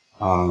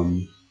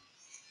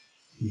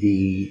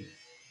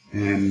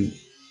 And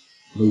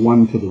the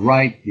one to the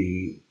right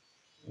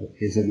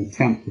is an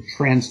attempt to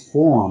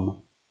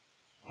transform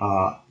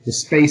the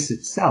space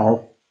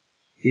itself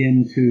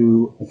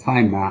into a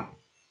time map.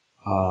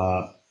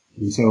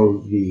 And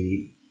so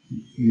the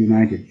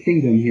United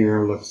Kingdom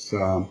here looks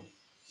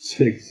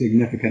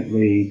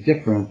significantly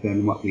different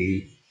than what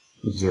we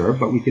observe,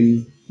 but we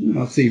can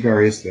see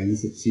various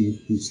things that seem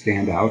to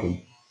stand out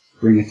and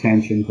bring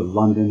attention to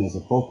London as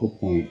a focal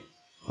point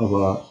of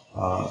a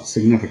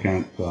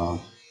significant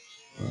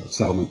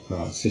settlement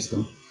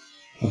system.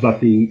 But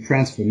the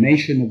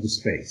transformation of the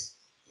space,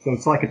 so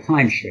it's like a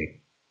time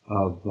shape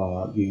of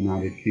the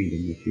United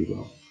Kingdom, if you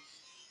will.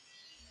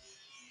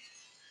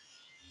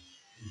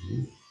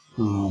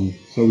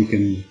 So we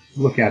can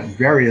look at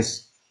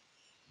various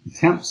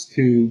attempts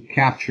to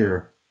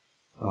capture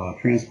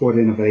transport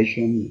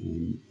innovation,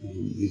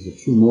 and these are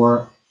two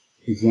more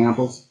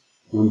examples,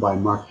 one by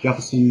Mark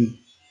Jefferson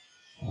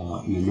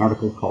in an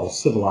article called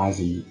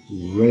Civilizing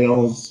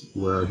Rails,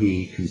 where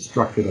he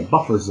constructed a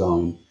buffer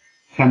zone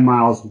 10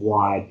 miles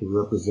wide to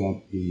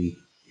represent the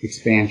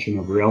expansion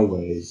of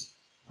railways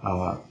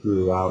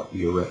throughout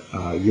Europe,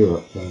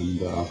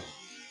 and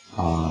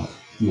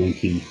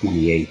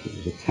 1928. It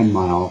was a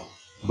 10-mile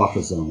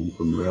buffer zone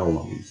from rail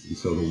lines. And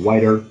so the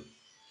wider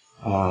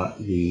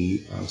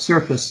the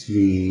surface,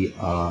 the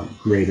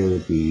greater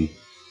the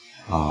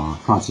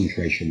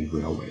concentration of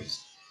railways.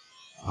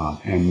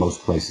 And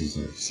most places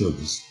are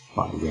serviced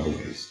by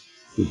railways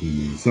within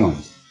these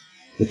zones.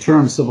 The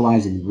term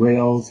civilizing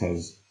rails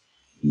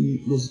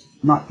was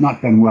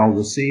not been well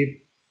received.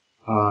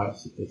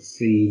 It's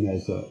seen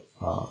as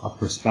a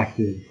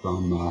perspective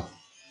from a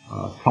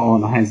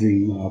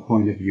colonizing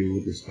point of view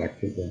with respect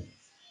to the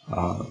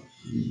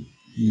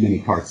many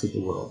parts of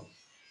the world.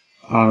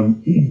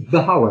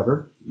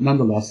 However,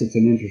 nonetheless, it's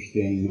an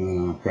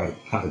interesting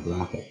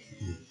cartographic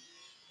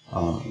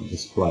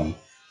display.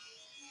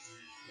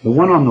 The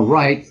one on the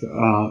right,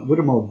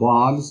 Whittemore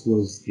Boggs,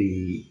 was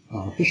the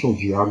official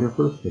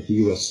geographer for the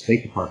U.S.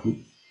 State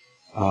Department,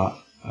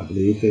 I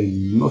believe,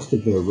 in most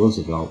of the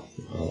Roosevelt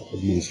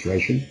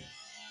administration.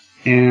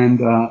 And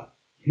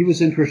he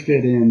was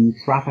interested in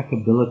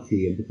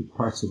trafficability in different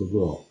parts of the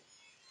world.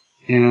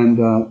 And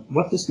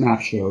what this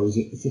map shows,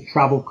 it's a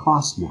travel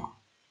cost map.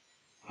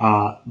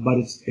 But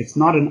it's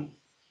not an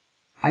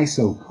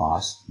ISO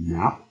cost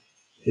map.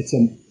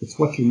 It's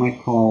what you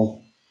might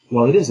call,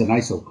 well, it is an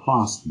ISO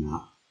cost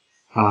map,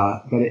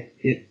 but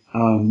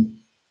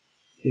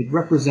it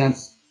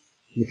represents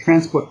the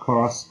transport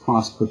cost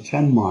per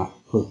ton mile,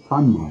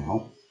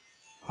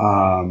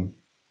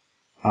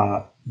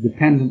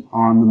 dependent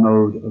on the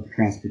mode of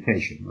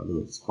transportation, whether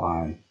it's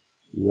by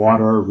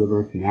water,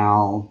 river,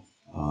 canal,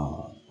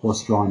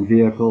 horse-drawn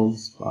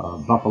vehicles,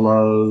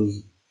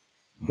 buffaloes,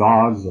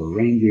 dogs or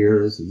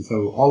reindeers, and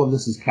so all of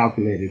this is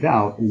calculated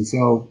out. And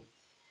so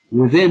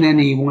within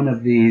any one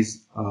of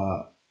these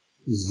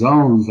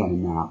zones on a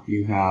map,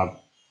 you have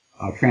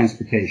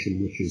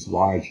transportation, which is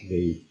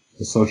largely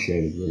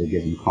associated with a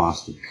given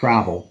cost of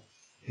travel.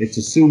 It's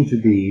assumed to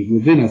be,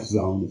 within a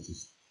zone, it's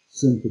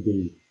assumed to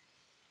be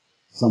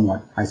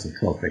somewhat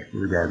isotropic,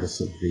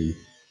 regardless of the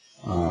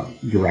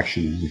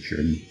direction in which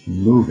you're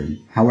moving.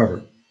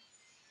 However,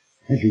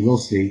 as you will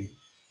see,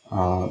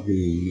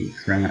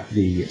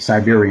 the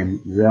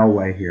Siberian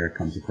Railway here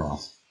comes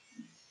across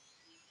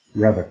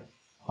rather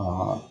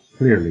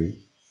clearly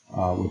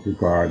with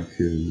regard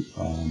to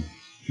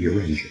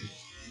Eurasia.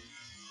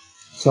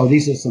 So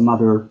these are some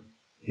other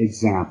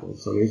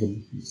examples. So there's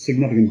a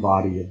significant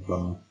body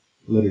of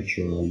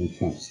literature and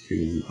attempts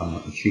to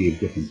achieve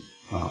different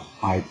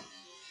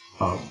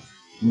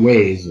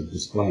ways of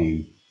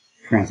displaying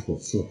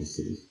transport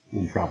surfaces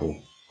and travel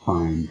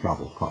time,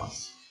 travel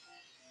costs.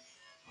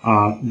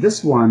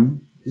 This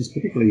one is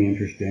particularly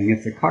interesting.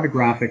 It's a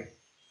cartographic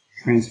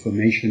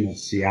transformation of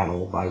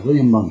Seattle by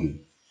William Bunge.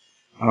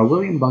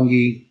 William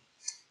Bunge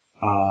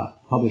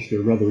published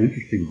a rather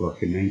interesting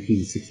book in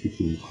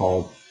 1962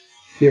 called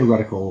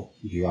Theoretical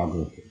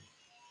Geography.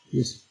 It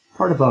was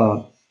part of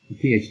a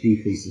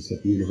PhD thesis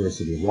at the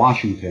University of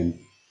Washington,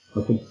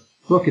 but the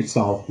book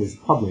itself was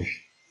published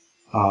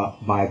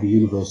by the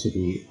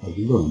University of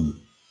Lund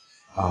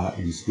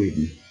in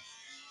Sweden.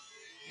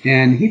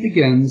 And he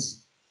begins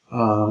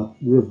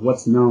with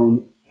what's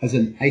known as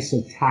an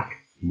isotac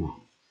map.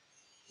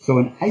 So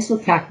an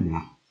isotac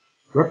map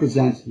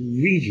represents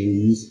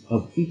regions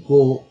of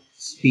equal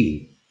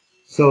speed.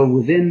 So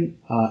within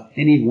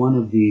any one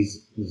of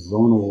these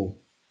zonal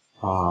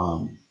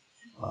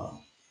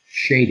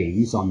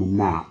shadings on the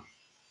map,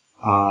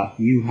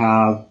 you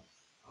have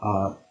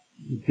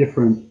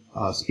different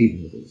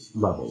speed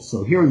levels.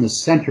 So here in the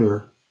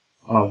center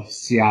of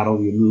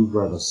Seattle, you move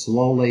rather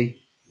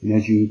slowly, and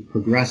as you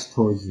progress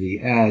towards the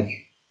edge,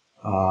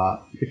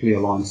 particularly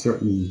along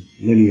certain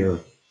linear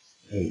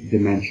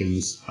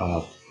dimensions,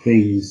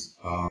 things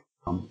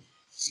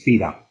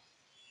speed up.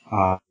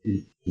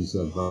 In terms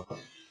of,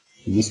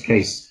 in this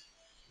case,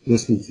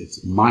 distance,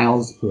 it's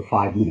miles per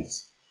 5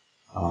 minutes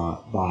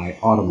by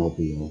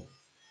automobile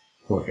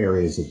for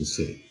areas of the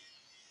city.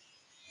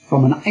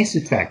 From an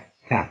isotac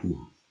map,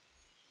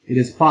 it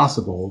is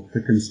possible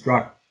to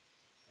construct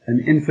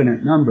an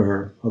infinite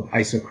number of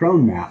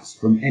isochrone maps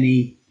from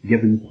any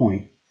given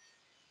point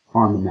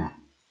on the map.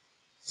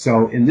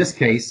 So in this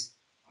case,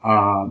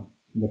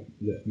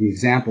 the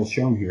example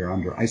shown here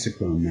under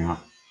isochrone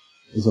map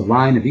is a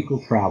line of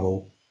equal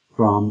travel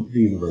from the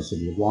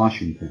University of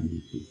Washington,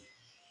 which is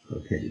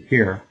located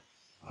here,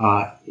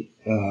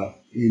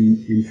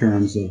 in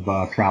terms of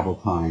travel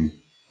time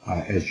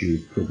as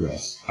you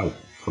progress out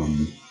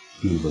from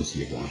the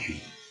University of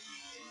Washington.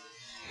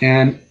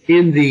 And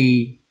in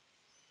the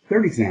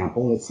third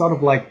example, it's sort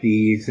of like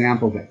the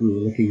example that we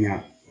were looking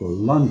at for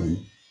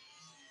London.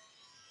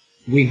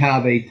 We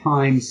have a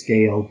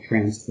time-scale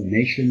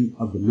transformation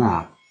of the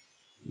map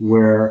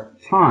where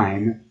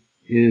time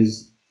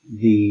is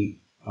the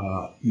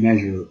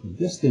measure of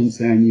distance,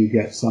 and you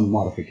get some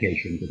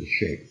modification to the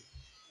shape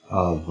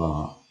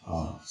of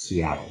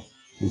Seattle.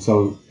 And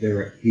so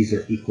these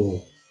are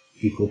equal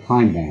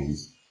time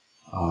bands,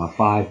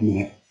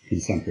 5-minute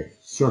concentric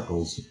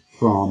circles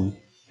from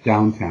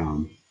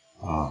downtown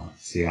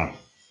Seattle.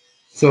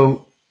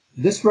 So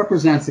this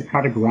represents a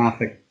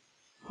cartographic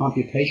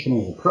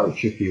computational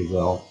approach, if you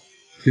will,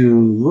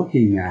 to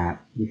looking at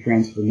the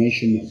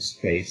transformation of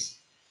space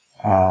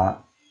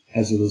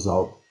as a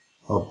result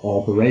of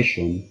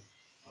alteration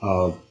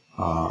of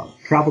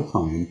travel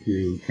time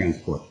through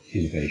transport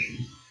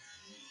innovation.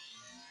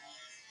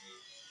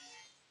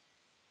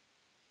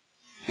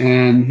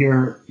 And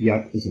here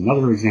yet is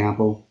another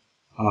example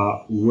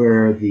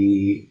where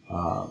the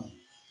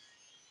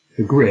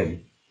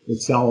grid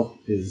itself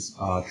is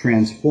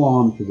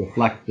transformed to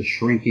reflect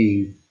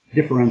the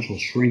differential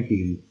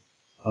shrinking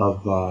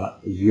of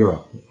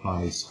Europe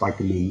by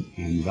Spiekermann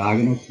and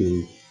Wagner,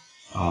 two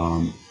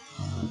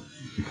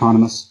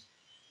economists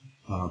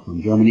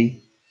from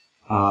Germany.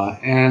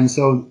 And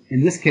so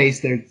in this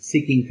case, they're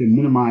seeking to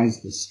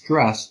minimize the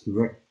stress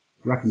to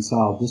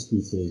reconcile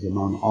distances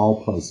among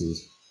all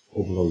places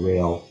over a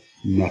rail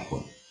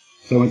network.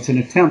 So it's an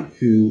attempt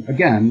to,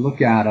 again,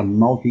 look at a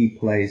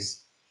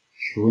multi-place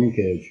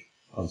shrinkage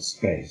of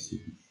space. You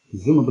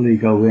presumably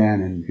go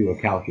in and do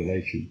a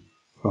calculation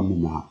from the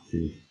map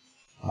to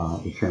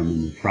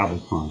determine the travel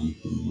time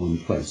from one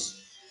place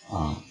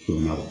to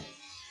another.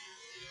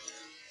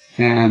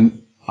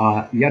 And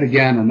yet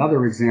again,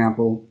 another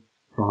example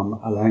from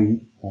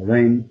Alain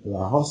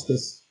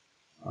Lahostas,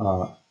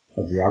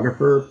 a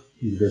geographer,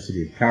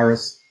 University of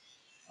Paris,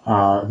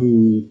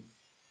 who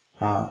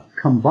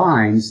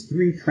combines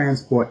 3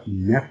 transport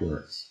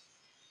networks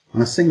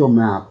on a single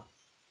map,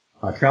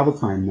 a travel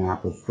time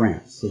map of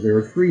France. So there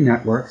are 3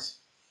 networks.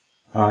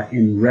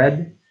 In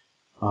red,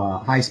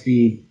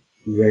 high-speed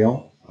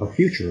rail, a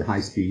future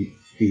high-speed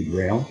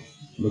rail,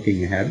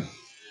 looking ahead,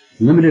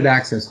 limited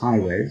access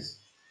highways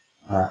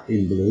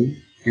in blue,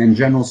 and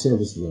general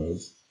service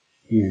roads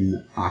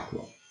in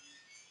aqua.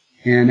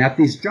 And at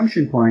these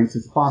junction points,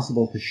 it's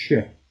possible to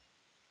shift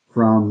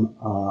from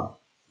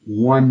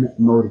one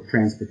mode of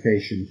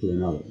transportation to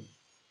another.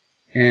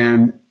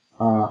 And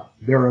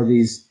there are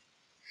these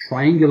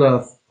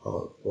triangular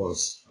or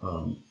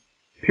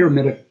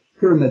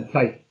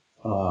pyramid-type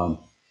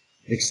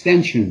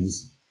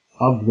extensions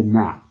of the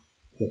map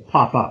that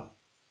pop up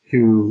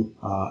to,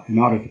 in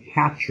order to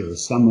capture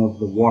some of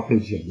the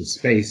warpage of the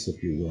space,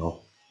 if you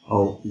will,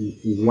 or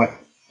what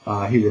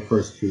he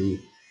refers to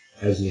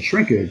as the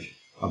shrinkage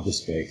of the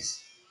space.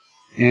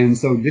 And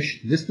so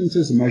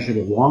distances are measured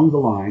along the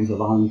lines,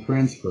 allowing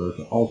transfer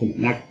to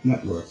alternate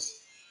networks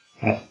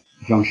at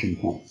junction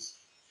points.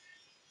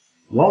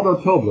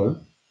 Waldo Tobler,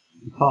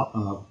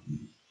 a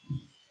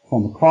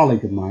former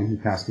colleague of mine who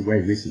passed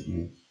away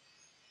recently,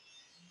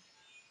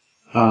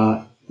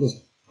 was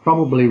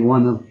probably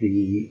one of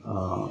the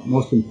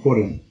most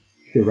important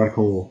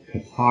theoretical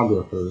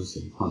cartographers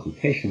and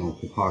computational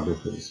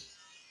cartographers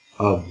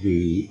of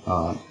the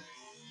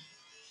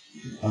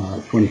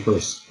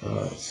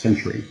 21st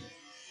century.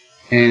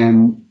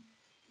 And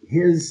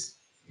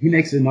he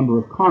makes a number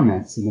of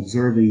comments in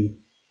observing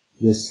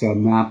this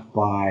map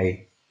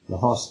by the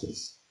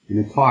hostess in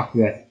a talk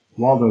that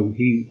Waldo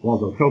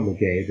Tobler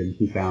gave in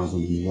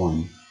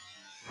 2001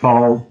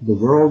 called "The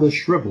World is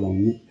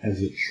Shriveling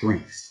as It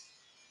Shrinks."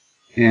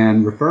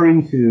 And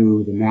referring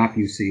to the map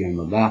you see on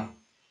the left,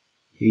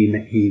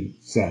 he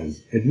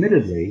says,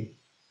 "Admittedly,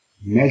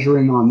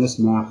 measuring on this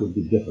map would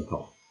be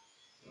difficult,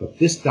 but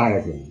this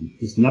diagram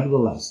is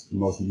nevertheless the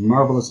most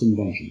marvelous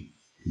invention,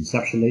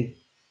 conceptually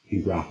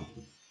and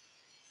graphically."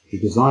 He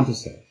goes on to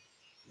say,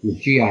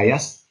 with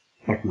GIS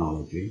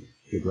technology,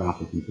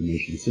 Geographic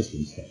Information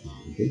Systems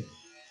technology,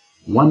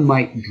 one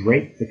might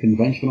drape the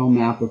conventional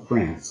map of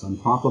France on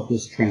top of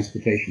this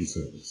transportation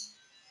service,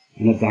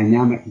 and a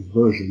dynamic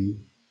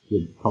version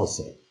would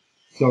pulsate.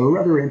 So a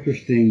rather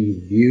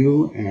interesting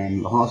view,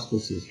 and the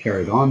hostess has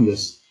carried on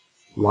this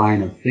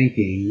line of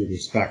thinking with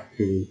respect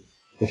to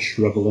the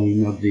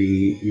shriveling of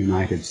the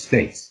United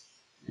States.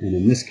 And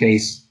in this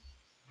case,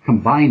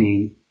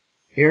 combining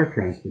air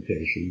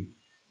transportation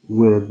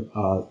with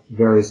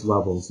various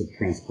levels of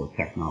transport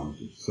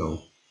technology.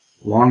 So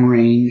long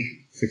range,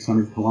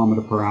 600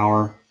 kilometer per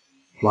hour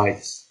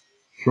flights,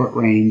 short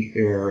range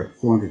air at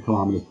 400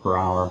 kilometers per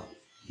hour,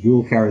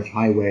 dual carriage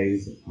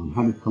highways at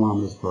 100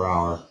 kilometers per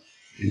hour,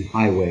 and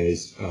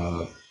highways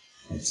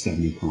at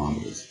 70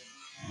 kilometers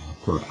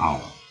per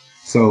hour.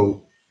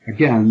 So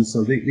again,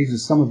 these are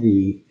some of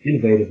the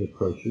innovative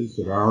approaches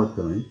that are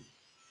occurring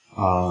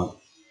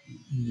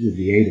with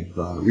the aid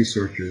of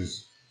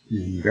researchers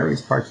in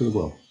various parts of the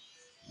world.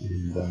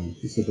 And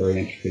it's a very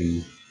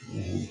interesting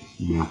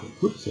map.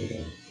 Whoops,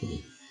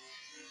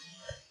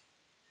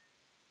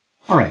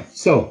 all right,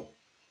 so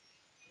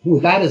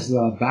with that as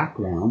the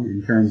background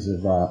in terms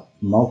of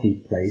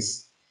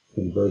multi-place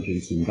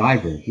convergence and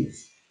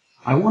divergence,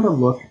 I want to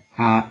look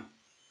at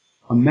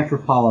a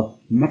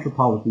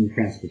metropolitan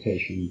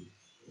transportation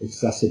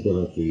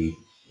accessibility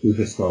through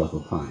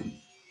historical time.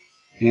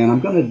 And I'm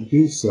going to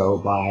do so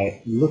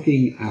by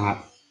looking at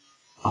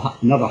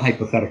another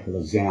hypothetical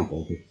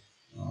example to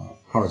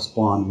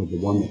correspond with the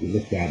one that we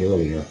looked at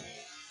earlier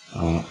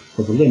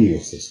for the linear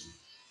system.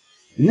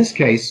 In this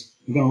case,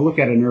 we're going to look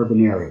at an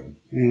urban area.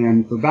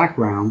 And for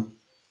background,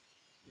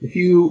 if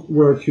you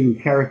were to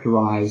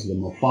characterize the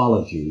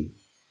morphology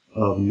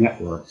of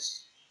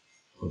networks,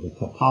 or the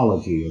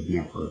topology of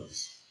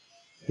networks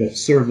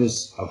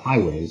of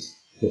highways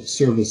that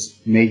service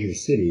major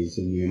cities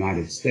in the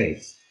United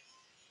States,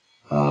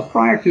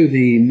 prior to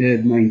the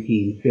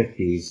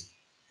mid-1950s,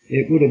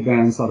 it would have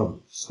been sort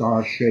of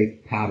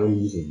star-shaped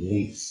patterns of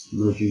links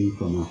merging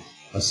from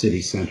a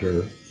city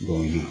center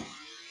going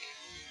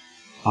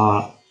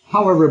out.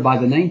 However, by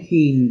the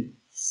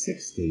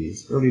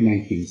 1960s, early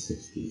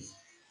 1960s,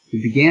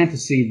 we began to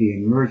see the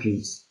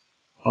emergence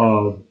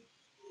of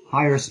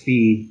higher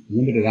speed,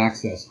 limited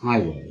access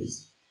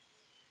highways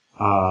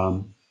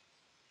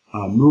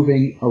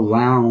moving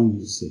around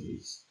the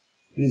cities,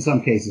 and in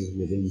some cases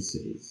within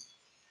cities.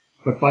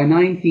 But by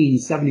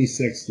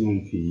 1976,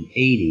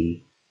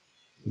 1980,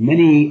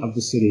 many of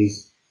the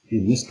cities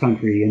in this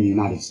country, in the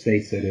United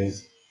States that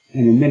is,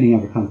 and in many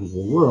other countries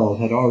of the world,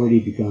 had already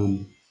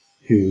begun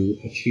to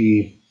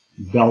achieve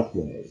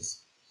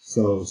beltways,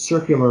 so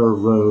circular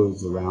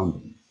roads around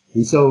them.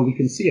 And so we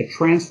can see a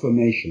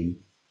transformation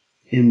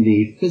in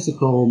the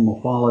physical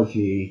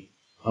morphology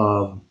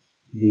of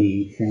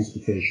the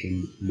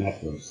transportation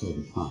networks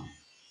over time.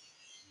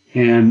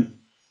 And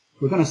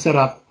we're going to set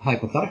up a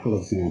hypothetical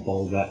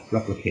example that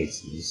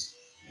replicates this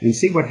and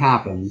see what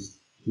happens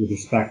with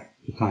respect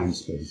to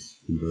time-space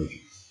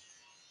convergence.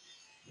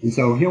 And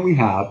so here we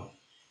have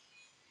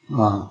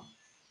the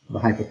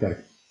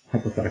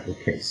hypothetical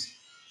case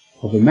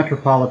of a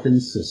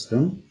metropolitan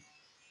system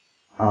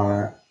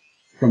from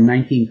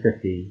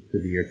 1950 to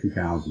the year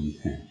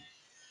 2010.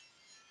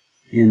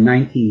 In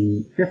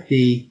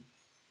 1950,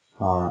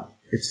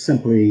 it's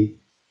simply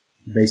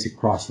basic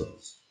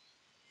crossroads.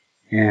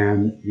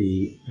 And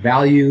the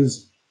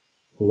values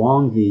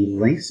along the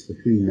links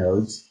between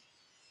nodes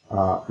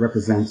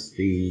represents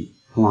the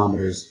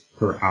kilometers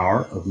per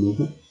hour of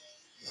movement.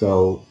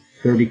 So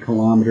 30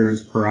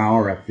 kilometers per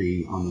hour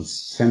on the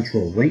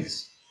central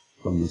links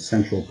from the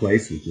central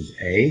place, which is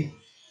A,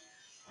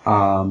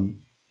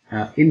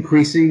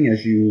 increasing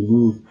as you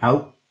move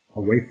out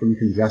away from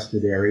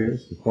congested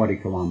areas to 40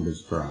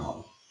 kilometers per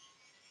hour.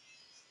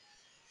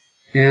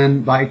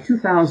 And by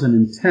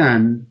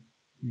 2010,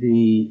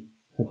 the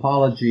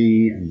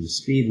topology and the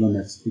speed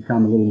limits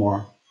become a little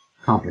more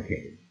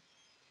complicated.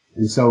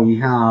 And so we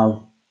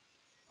have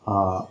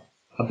a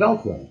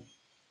beltway,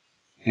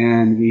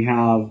 and we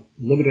have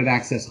limited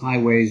access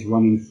highways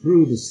running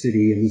through the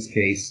city, in this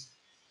case,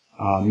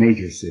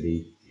 major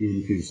city,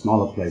 into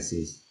smaller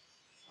places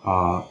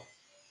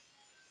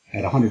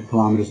at 100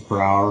 kilometers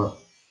per hour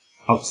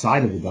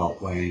outside of the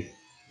beltway,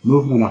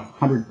 movement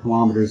 100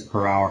 kilometers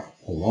per hour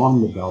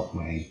along the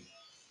beltway,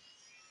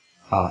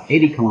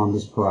 80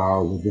 kilometers per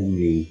hour within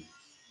the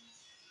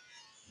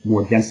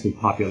more densely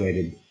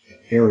populated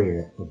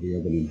area of the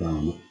urban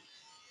environment,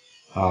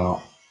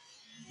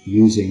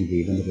 using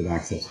the limited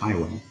access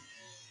highway.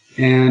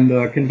 And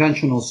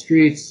conventional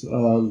streets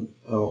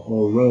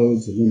or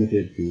roads are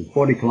limited to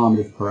 40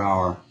 kilometers per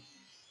hour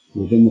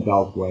within the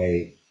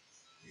beltway,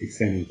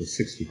 extending to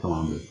 60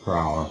 kilometers per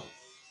hour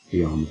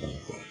beyond the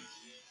beltway.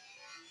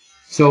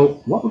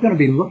 So what we're going to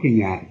be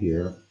looking at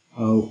here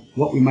are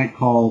what we might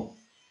call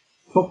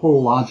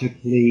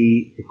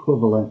topologically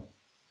equivalent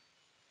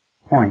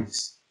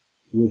points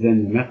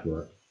within the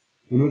network.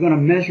 And we're going to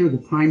measure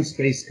the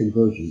time-space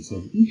convergence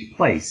of each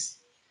place,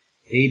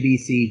 A, B,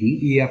 C,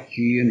 D, E, F,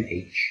 G, and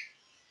H,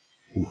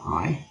 and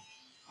I,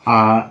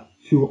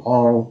 to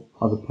all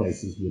other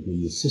places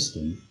within the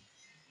system,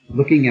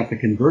 looking at the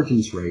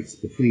convergence rates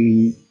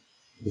between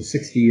the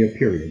 60-year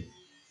period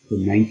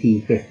from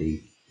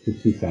 1950 to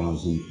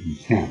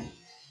 2010.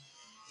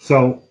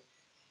 So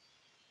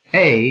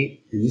A,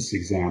 in this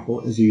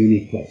example, is a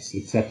unique place.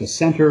 It's at the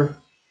center,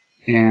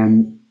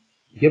 and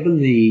given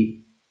the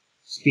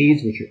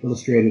speeds which are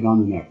illustrated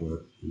on the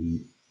network,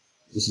 and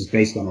this is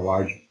based on a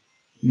large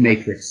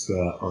matrix,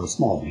 or a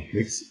small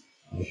matrix,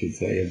 I should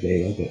say, of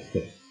data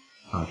that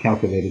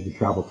calculated the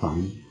travel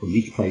time from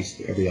each place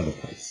to every other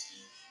place.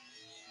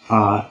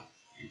 A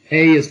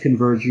is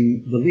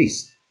converging the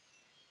least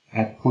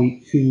at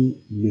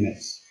 0.2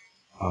 minutes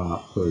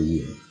per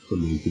year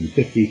from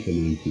 1950 to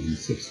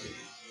 1960.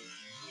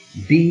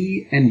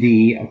 B and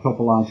D are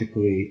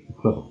topologically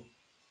equivalent.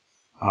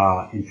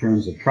 in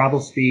terms of travel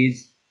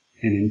speeds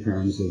and in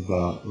terms of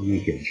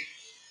linkage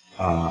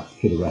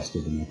to the rest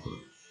of the network.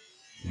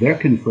 They're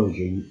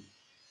converging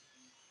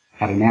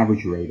at an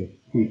average rate of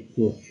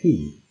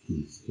 0.42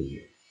 minutes per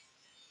year.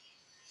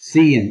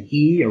 C and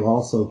E are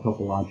also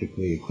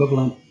topologically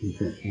equivalent in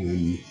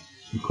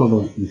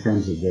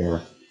terms of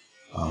their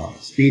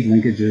speed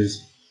linkages,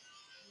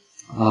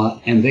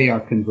 and they are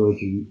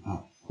converging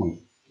at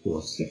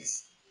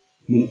 0.46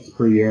 minutes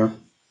per year.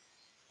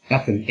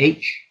 F and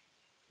H,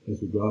 as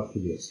we go up to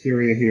the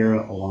exterior here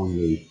along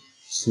the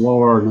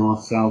slower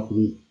north-south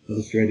route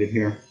illustrated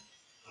here,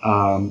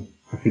 are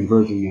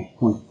converging at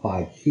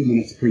 0.52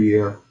 minutes per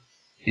year,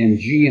 and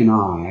G and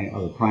I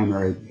are the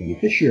primary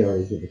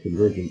beneficiaries of the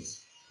convergence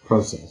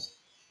process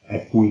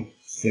at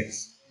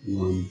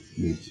 0.61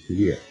 minutes per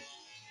year.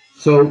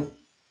 So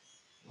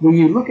when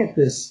you look at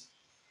this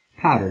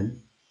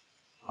pattern,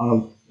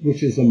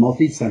 which is a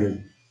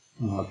multi-centered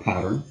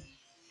pattern,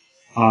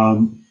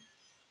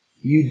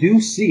 you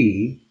do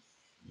see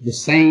the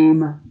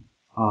same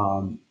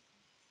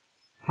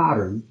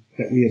pattern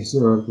that we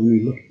observed when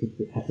we looked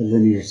at the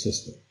linear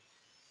system.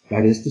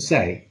 That is to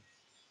say,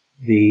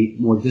 the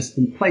more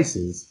distant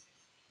places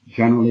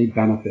generally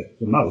benefit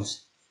the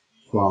most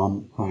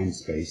from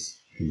time-space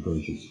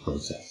convergence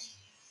process.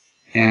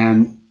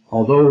 And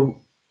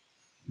although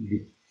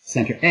the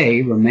center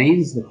A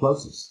remains the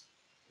closest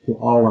to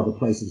all other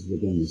places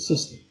within the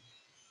system,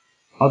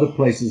 other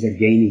places are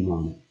gaining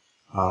on it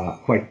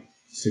quite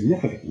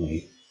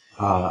significantly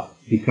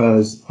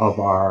because of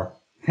our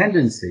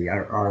tendency,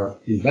 our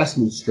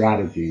investment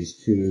strategies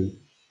to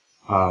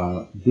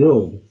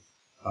build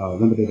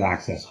limited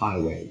access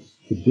highways,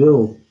 to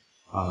build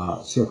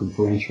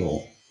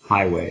circumferential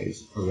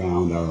highways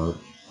around our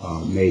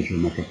major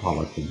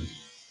metropolitan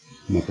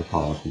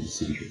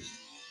centers.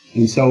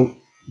 And so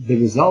the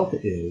result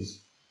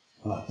is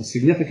a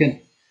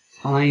significant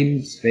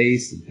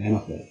time-space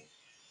benefit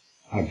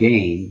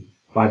gained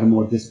by the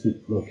more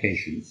distant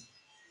locations.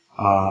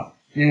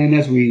 And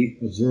as we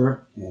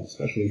observe,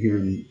 especially here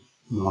in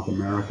North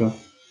America,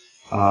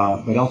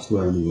 but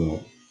elsewhere in the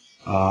world,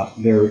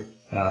 there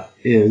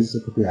is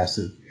a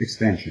progressive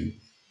extension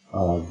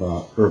of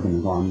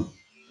urban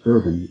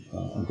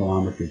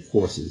agglomerative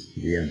forces to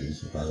the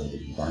edges of our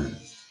urban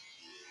environments.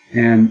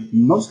 And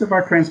most of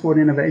our transport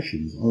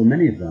innovations, or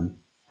many of them,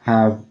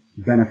 have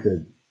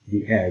benefited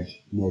the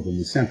edge more than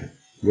the center.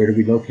 Where do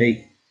we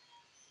locate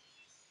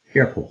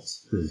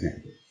airports, for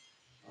example?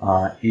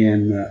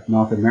 In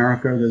North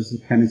America, there's a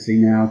tendency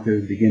now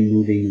to begin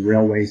moving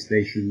railway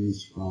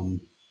stations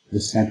from the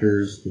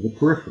centers to the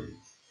periphery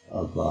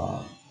of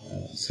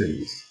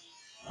cities.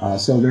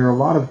 So there are a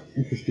lot of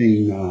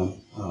interesting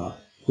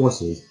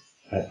forces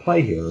at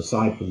play here,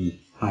 aside from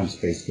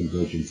time-space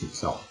convergence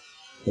itself.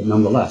 But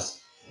nonetheless,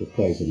 it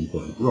plays an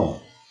important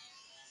role.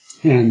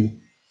 And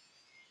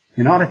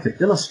in order to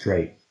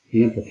illustrate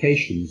the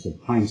implications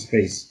of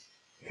time-space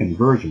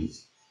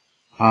convergence,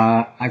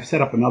 I've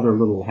set up another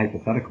little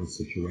hypothetical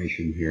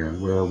situation here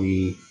where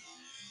we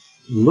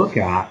look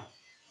at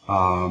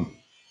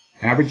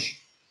average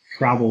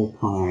travel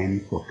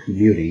time for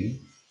commuting,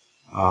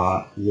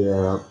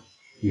 where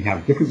you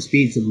have different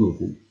speeds of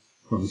movement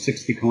from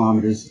 60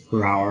 kilometers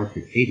per hour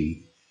to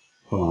 80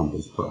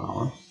 kilometers per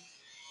hour,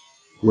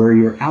 where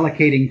you're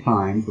allocating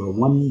time for a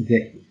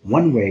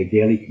one-way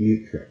daily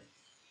commute trip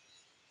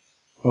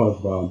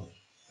of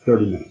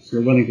 30 minutes.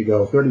 You're willing to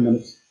go 30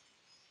 minutes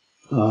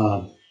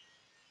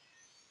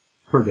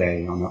per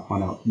day on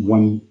a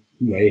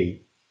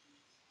one-way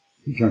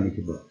journey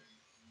to work.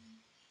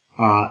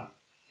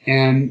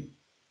 And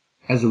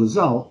as a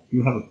result,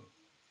 you have a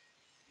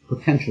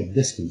potential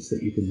distance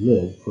that you can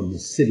live from the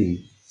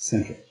city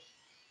center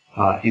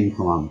in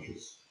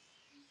kilometers,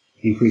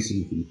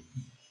 increasing from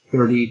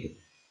 30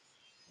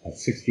 at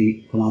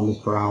 60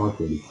 kilometers per hour,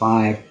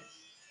 35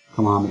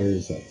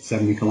 kilometers at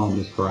 70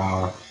 kilometers per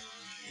hour,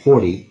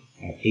 40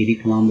 at 80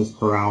 kilometers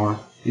per hour.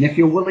 And if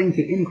you're willing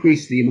to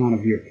increase the amount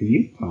of your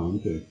commute time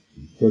to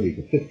 30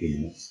 to 50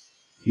 minutes,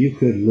 you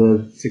could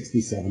live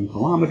 67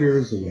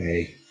 kilometers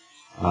away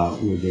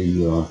within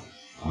your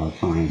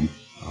time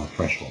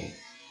threshold.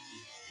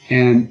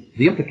 And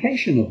the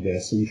implication of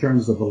this in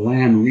terms of the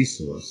land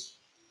resource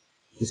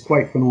is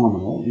quite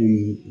phenomenal.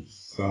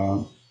 It's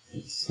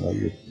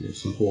your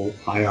simple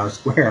pi r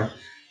square.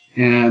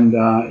 And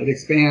it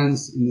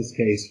expands, in this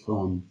case,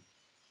 from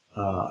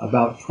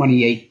about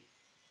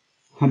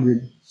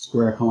 2,800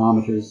 square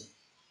kilometers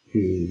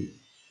to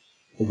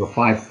over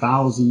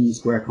 5,000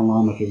 square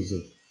kilometers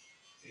of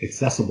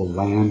accessible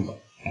land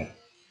at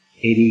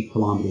 80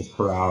 kilometers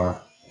per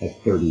hour at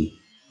 30,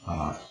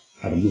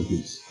 at a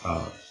moving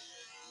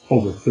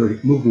over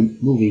 30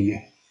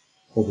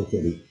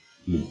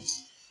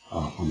 minutes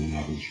on an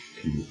average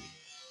commute.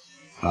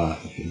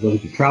 If you're willing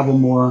to travel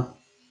more,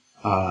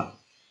 a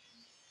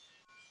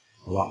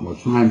lot more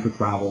time for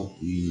travel,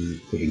 you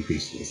could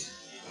increase this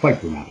quite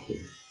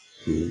dramatically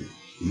to,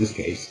 in this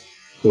case,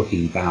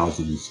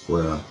 14,000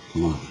 square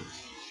kilometers.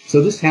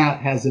 So this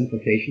has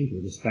implications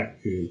with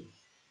respect to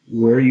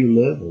where you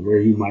live or where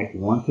you might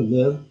want to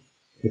live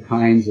the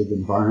kinds of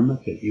environment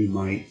that you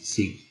might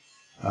seek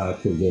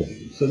to live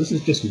in. So this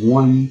is just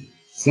one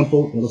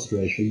simple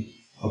illustration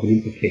of an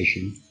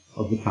implication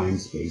of the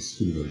time-space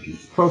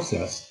convergence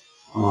process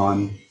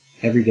on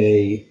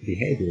everyday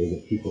behavior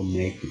that people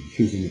make in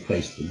choosing a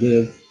place to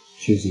live,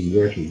 choosing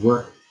where to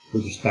work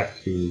with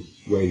respect to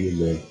where you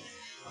live,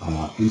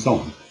 and so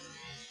on.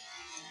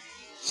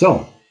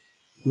 So,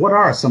 what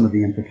are some of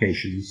the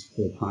implications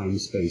for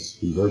time-space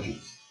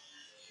convergence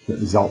that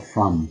result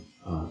from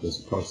this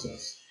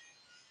process?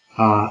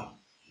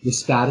 The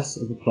status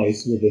of a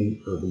place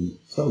within urban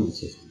settlement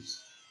systems.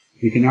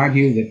 We can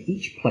argue that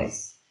each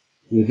place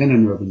within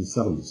an urban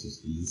settlement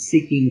system is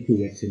seeking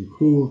to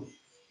improve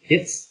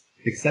its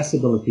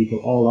accessibility to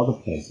all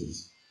other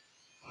places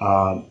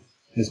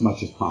as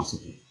much as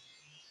possible.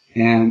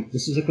 And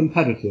this is a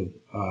competitive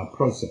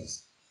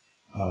process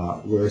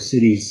where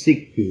cities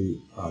seek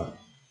to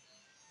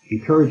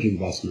encourage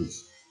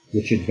investments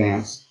which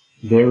advance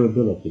their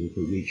ability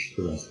to reach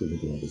the rest of the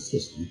global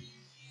system.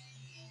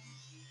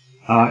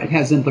 It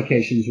has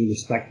implications with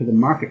respect to the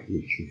market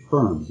reach of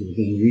firms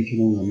within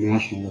regional and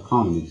national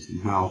economies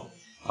and how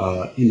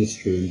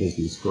industry and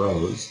business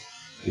grows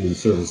and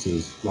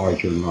services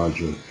larger and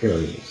larger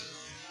areas.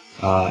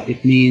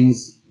 It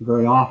means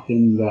very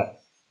often that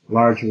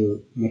larger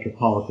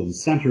metropolitan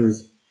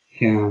centers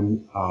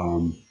can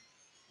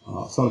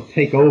sort of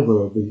take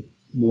over the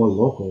more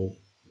local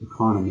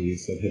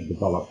economies that had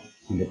developed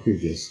under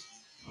previous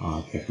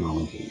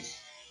technologies.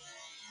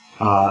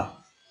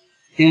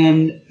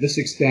 And this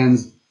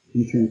extends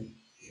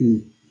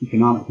to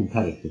economic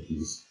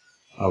competitiveness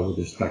with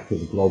respect to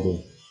the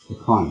global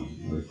economy.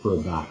 I refer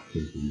back to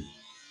the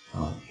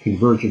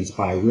convergence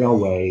by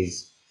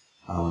railways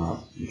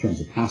in terms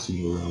of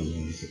passenger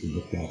railways that we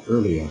looked at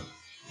earlier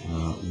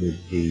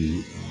with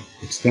the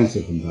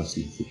extensive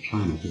investments that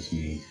China has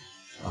made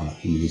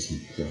in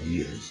recent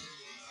years.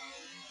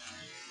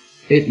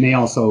 It may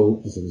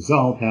also, as a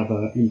result, have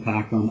an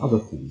impact on other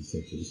things,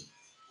 such as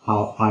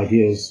how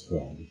ideas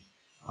spread,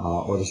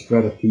 or the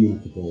spread of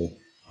communicable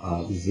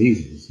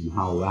diseases and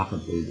how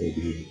rapidly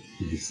they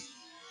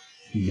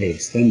may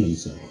extend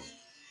themselves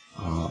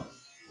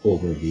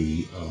over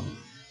the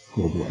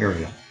global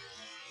area.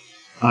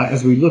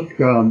 As we look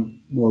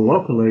more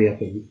locally at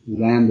the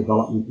land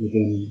development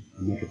within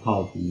a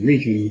metropolitan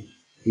region,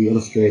 we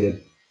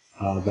illustrated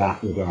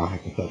that with our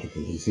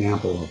hypothetical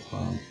example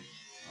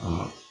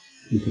of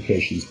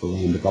implications for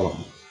land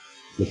development,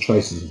 the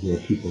choices of where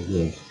people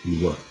live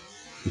and work,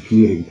 the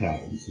commuting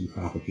patterns and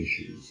traffic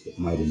issues that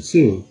might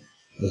ensue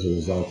as a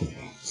result of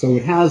that. So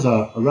it has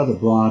a rather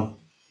broad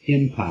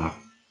impact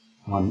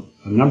on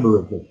a number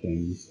of the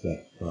things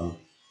that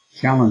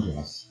challenge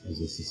us as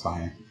a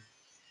society.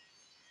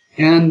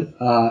 And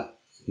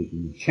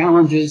speaking of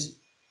challenges,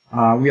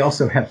 we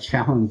also have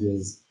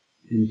challenges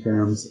in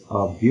terms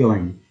of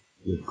dealing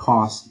with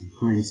cost and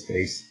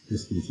time-space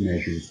distance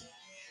measures,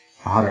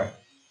 how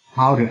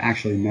to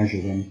actually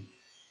measure them,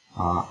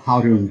 how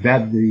to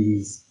embed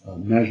these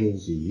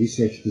measures in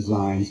research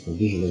designs for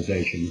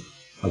visualization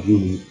of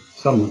human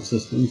settlement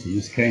systems, in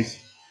this case,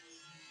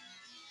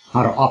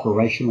 how to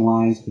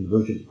operationalize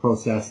convergent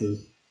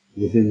processes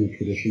within the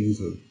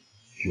traditions of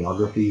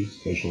geography,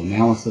 spatial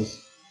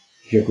analysis,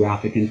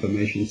 geographic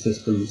information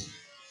systems,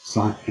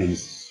 and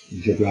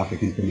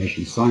geographic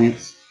information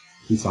science,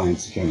 and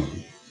science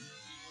generally,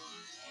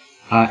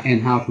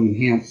 and how to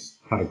enhance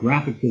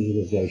cartographic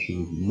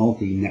visualization of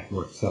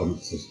multi-network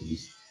settlement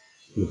systems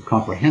with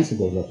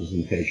comprehensible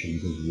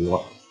representations of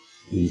what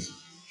these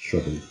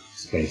shuttled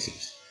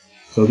spaces.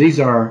 So these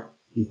are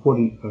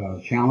important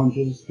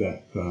challenges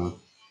that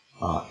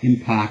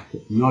impact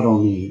not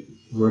only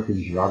work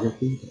in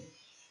geography, but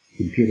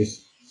computer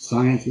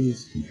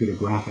sciences, computer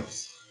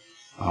graphics,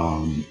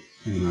 and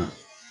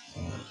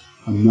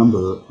a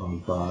number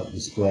of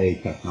display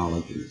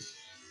technologies.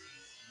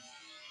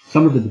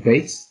 Some of the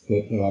debates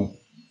that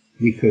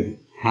we could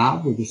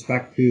have with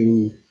respect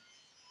to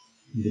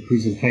the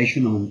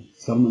presentation on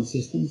settlement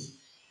systems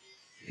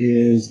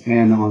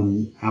and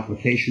on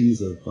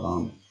applications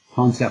of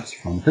concepts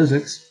from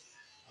physics.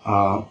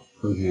 For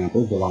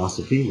example,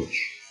 velocity,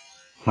 which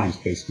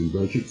time-space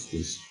convergence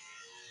was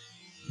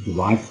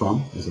derived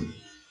from.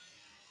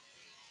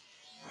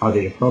 Are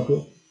they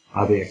appropriate?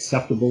 Are they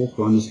acceptable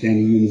for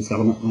understanding human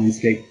settlement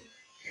landscape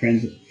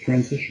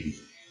transitions?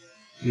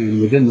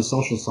 And within the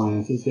social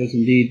sciences, there's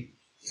indeed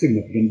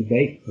significant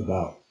debate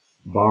about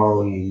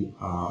borrowing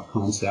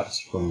concepts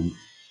from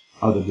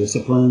other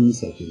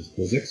disciplines, such as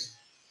physics,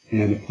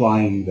 and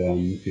applying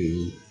them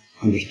to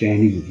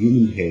understanding of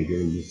human behavior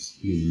and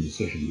human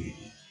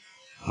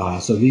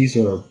decision-making. So these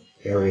are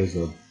areas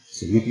of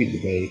significant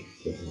debate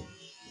that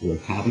are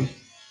worth having.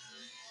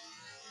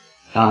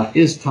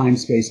 Is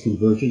time-space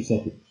convergence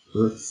at the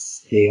Earth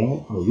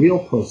scale a real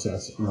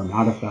process or an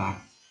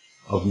artifact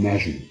of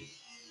measurement?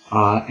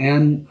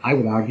 And I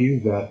would argue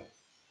that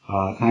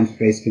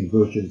time-space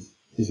convergence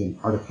is an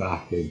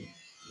artifact of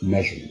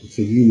measurement. It's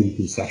a human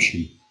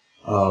conception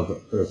of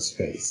Earth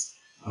space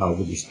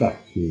with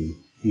respect to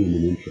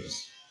human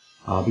interests.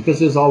 Because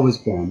there's always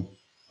been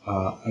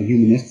a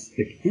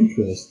humanistic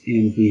interest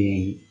in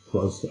being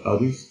close to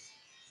others,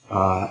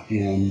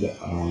 and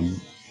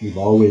we've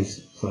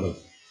always sort of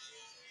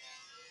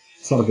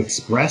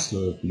expressed,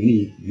 or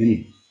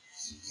many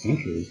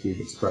centuries, we've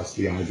expressed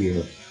the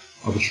idea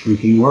of a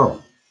shrinking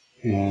world,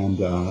 and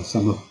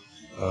some of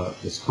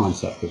this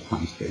concept of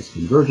time-space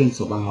convergence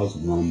allows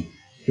one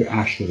to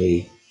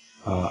actually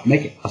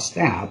make a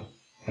stab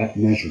at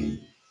measuring,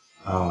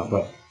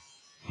 but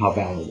how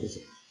valid is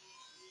it?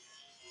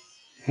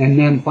 And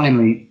then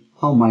finally,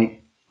 how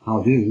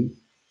do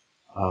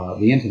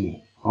the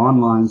internet,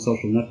 online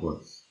social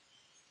networks,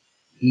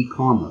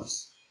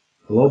 e-commerce,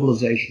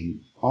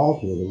 globalization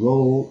alter the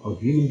role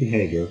of human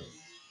behavior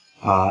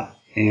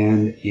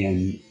and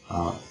in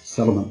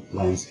settlement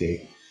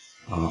landscape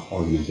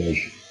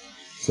organization?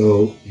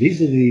 So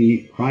these are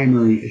the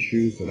primary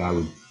issues that I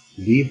would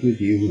leave with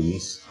you in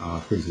this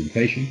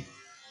presentation.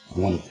 I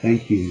want to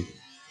thank you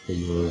for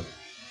your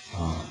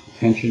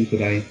attention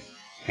today,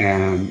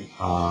 and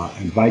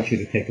invite you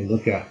to take a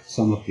look at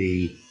some of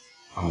the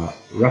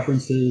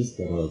references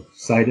that are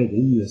cited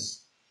in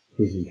this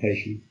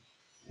presentation,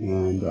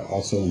 and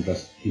also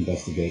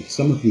investigate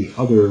some of the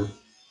other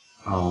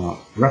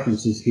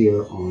references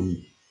here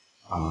on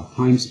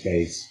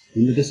time-space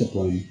in the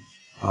discipline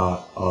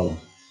of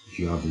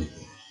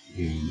geography.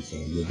 And so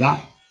with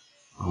that,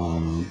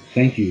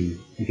 thank you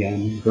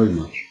again very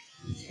much.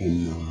 It's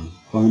been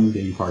fun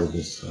being part of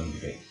this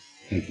debate.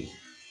 Thank you.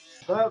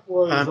 That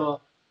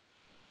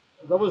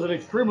was an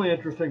extremely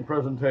interesting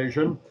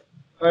presentation.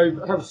 I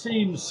have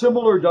seen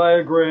similar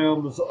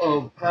diagrams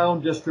of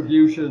town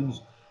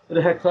distributions in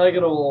a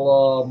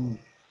hexagonal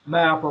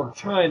map of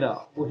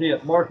China, looking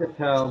at market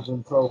towns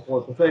and so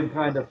forth, the same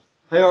kind of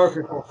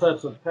hierarchical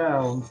sets of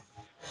towns.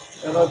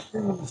 And I've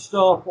seen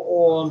stuff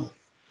on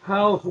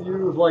how to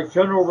use like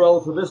general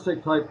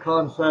relativistic type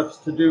concepts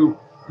to do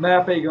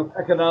mapping of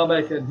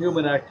economic and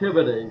human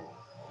activity,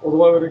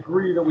 although I would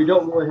agree that we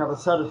don't really have a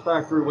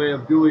satisfactory way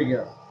of doing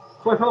it.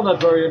 So I found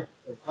that very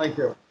interesting. Thank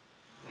you.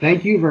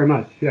 Thank you very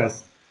much.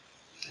 Yes.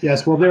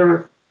 Yes, well,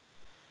 there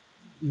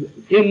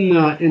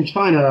in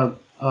China,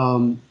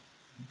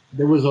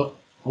 there was a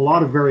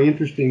lot of very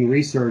interesting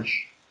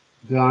research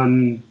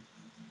done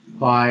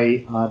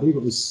by, I believe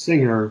it was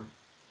Singer,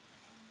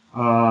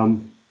 back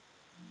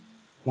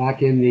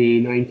in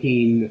the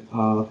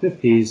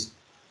 1950s,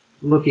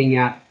 looking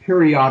at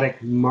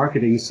periodic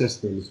marketing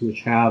systems,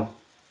 which have,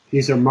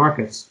 these are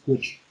markets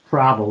which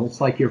travel. It's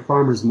like your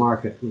farmer's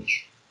market,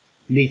 which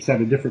meets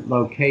at a different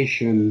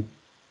location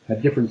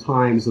at different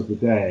times of the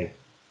day.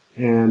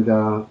 And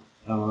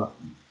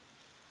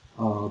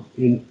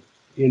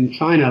in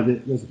China,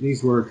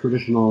 these were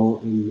traditional,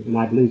 and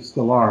I believe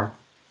still are,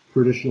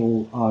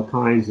 traditional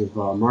kinds of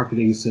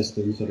marketing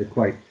systems that are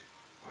quite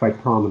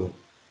prominent.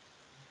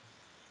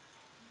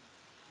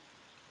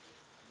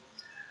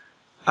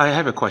 I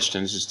have a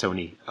question. This is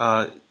Tony.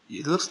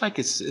 It looks like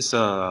it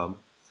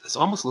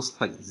almost looks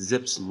like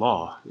Zipf's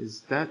law.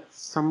 Is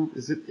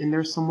it in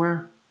there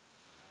somewhere?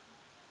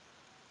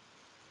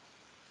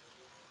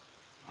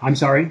 I'm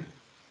sorry?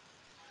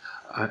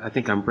 I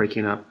think I'm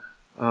breaking up.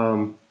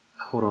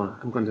 Hold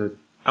on.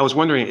 I was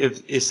wondering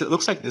if it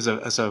looks like there's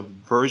a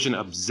version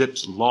of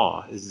Zipf's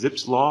law. Is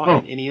Zipf's law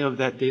in any of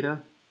that data?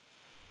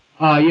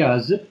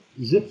 Yeah,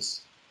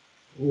 Zipf's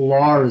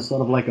law is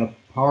sort of like a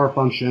power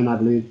function, I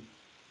believe,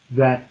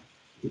 that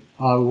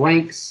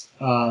ranks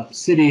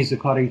cities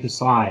according to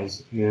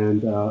size,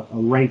 and a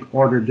rank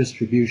order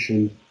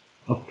distribution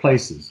of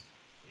places.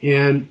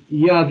 And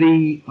yeah,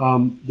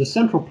 the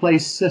central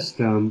place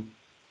system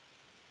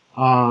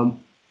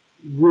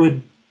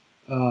would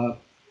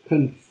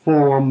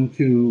conform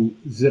to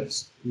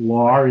Zipf's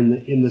law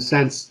in the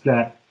sense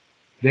that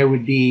there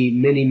would be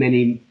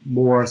many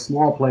more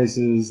small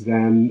places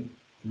than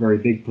very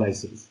big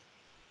places.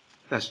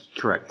 That's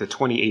correct. The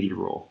 20/80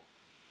 rule.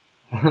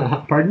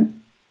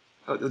 Pardon?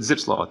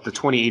 Zipf's law, the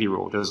 20/80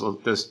 rule. There's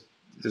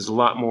a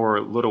lot more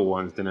little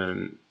ones than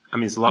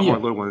it's a lot more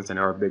little ones than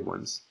there are big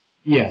ones.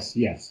 Yes.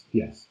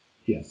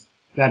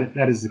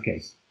 That is the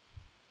case.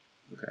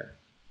 Okay.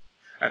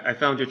 I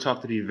found your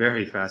talk to be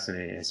very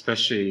fascinating,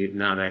 especially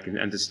now that I can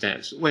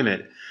understand. So, wait a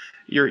minute.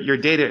 Your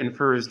data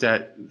infers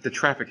that the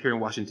traffic here in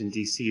Washington,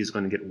 D.C. is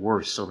going to get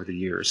worse over the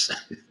years.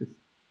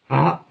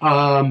 Well,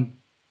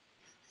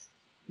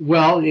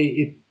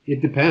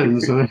 it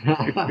depends.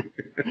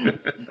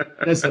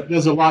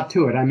 There's a lot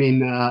to it. I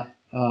mean,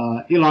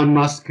 Elon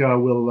Musk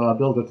will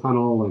build a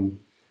tunnel and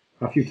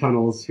a few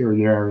tunnels here and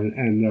there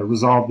and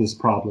resolve this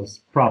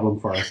problem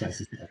for us, I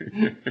suspect.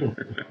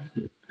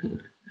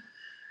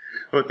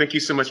 Well, thank you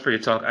so much for your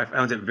talk. I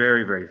found it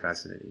very, very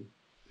fascinating.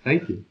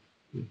 Thank you.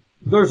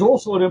 There's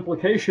also an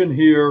implication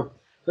here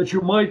that you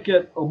might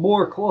get a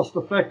more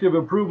cost-effective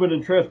improvement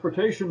in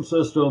transportation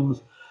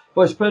systems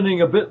by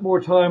spending a bit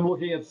more time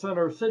looking at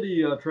center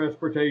city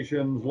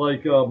transportations,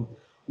 like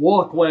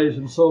walkways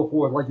and so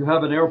forth, like you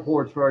have in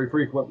airports very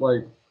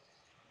frequently.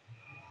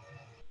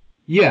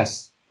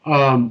 Yes.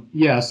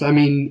 Yes. I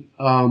mean,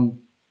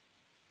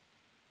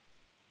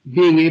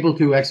 being able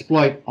to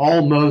exploit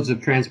all modes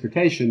of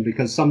transportation,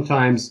 because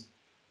sometimes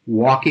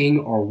walking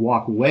or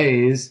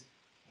walkways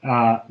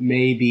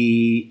may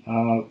be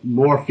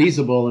more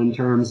feasible in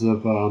terms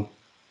of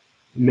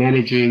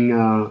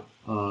managing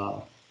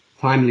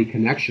timely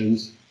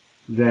connections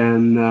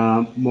than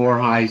more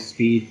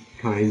high-speed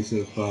kinds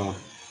of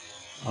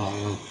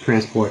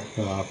transport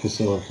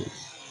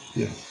facilities.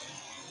 Yes,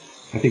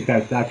 I think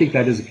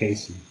that is a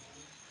case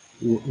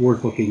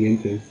worth looking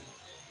into.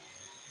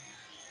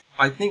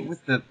 I think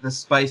with the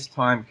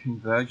space-time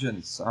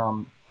convergence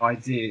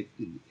idea,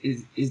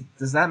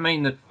 does that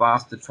mean that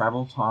faster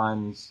travel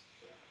times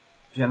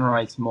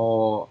generates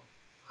more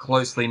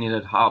closely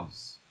knitted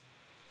hubs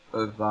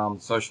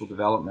of social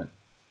development?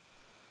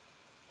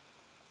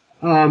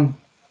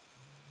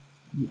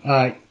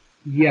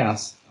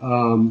 Yes.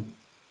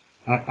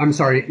 I'm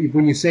sorry.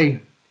 When you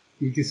say,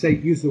 did you say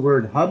use the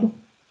word hub?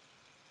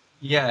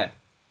 Yeah,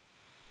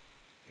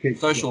 Okay,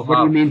 social what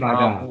hub. do you mean by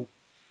that?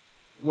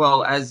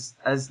 Well, as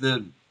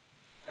the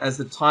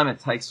time it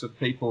takes for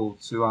people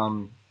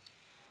to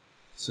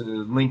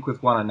link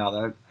with one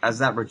another, as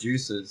that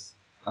reduces,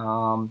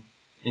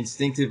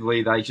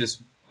 instinctively they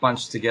just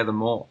bunch together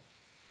more.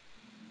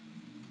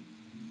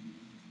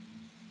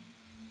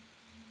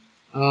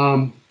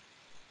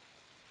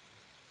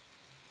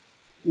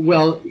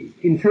 Well,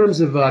 in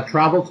terms of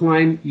travel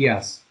time,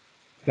 yes,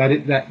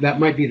 that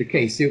might be the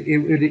case.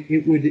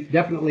 It would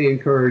definitely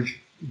encourage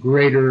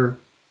greater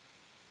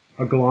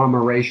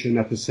agglomeration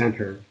at the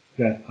center,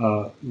 that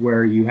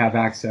where you have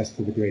access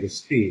to the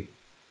greatest speed.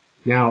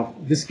 Now,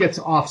 this gets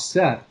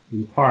offset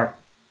in part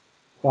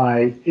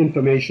by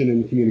information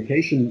and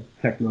communication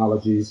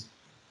technologies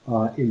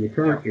in the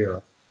current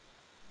era,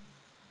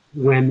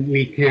 when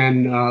we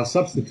can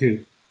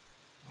substitute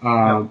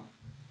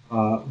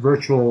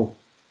virtual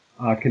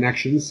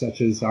connections, such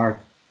as our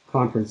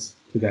conference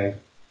today,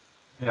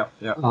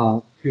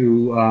 to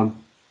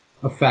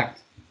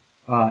affect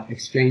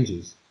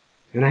exchanges.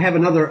 And I have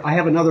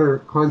another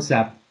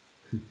concept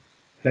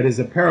that is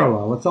a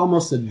parallel. It's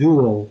almost a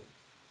dual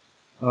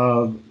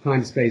of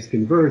time-space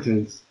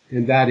convergence,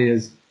 and that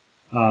is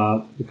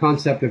the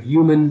concept of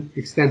human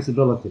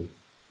extensibility.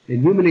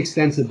 And human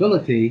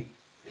extensibility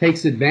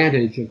takes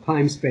advantage of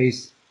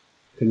time-space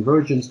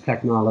convergence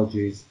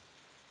technologies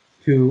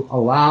to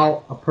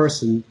allow a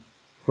person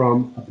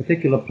from a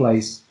particular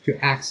place to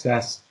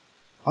access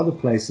other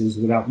places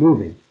without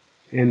moving.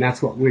 And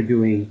that's what we're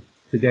doing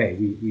today.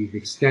 We've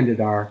extended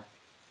our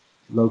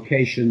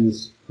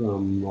locations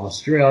from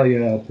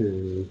Australia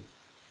to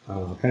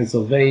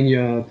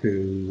Pennsylvania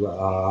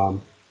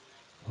to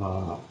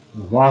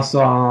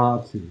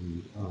Warsaw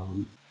to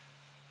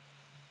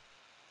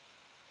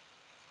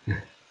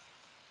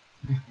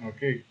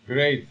Okay,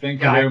 great.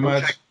 Thank you very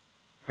much.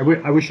 I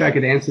wish I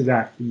could answer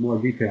that in more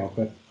detail,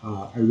 but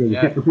I really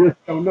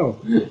don't know.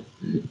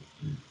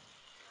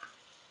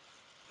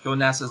 Sure,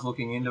 NASA's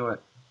looking into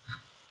it.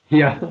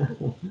 Yeah.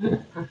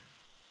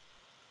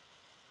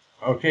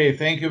 Okay,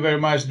 thank you very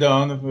much,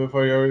 Don,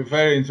 for your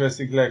very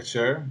interesting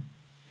lecture.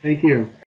 Thank you.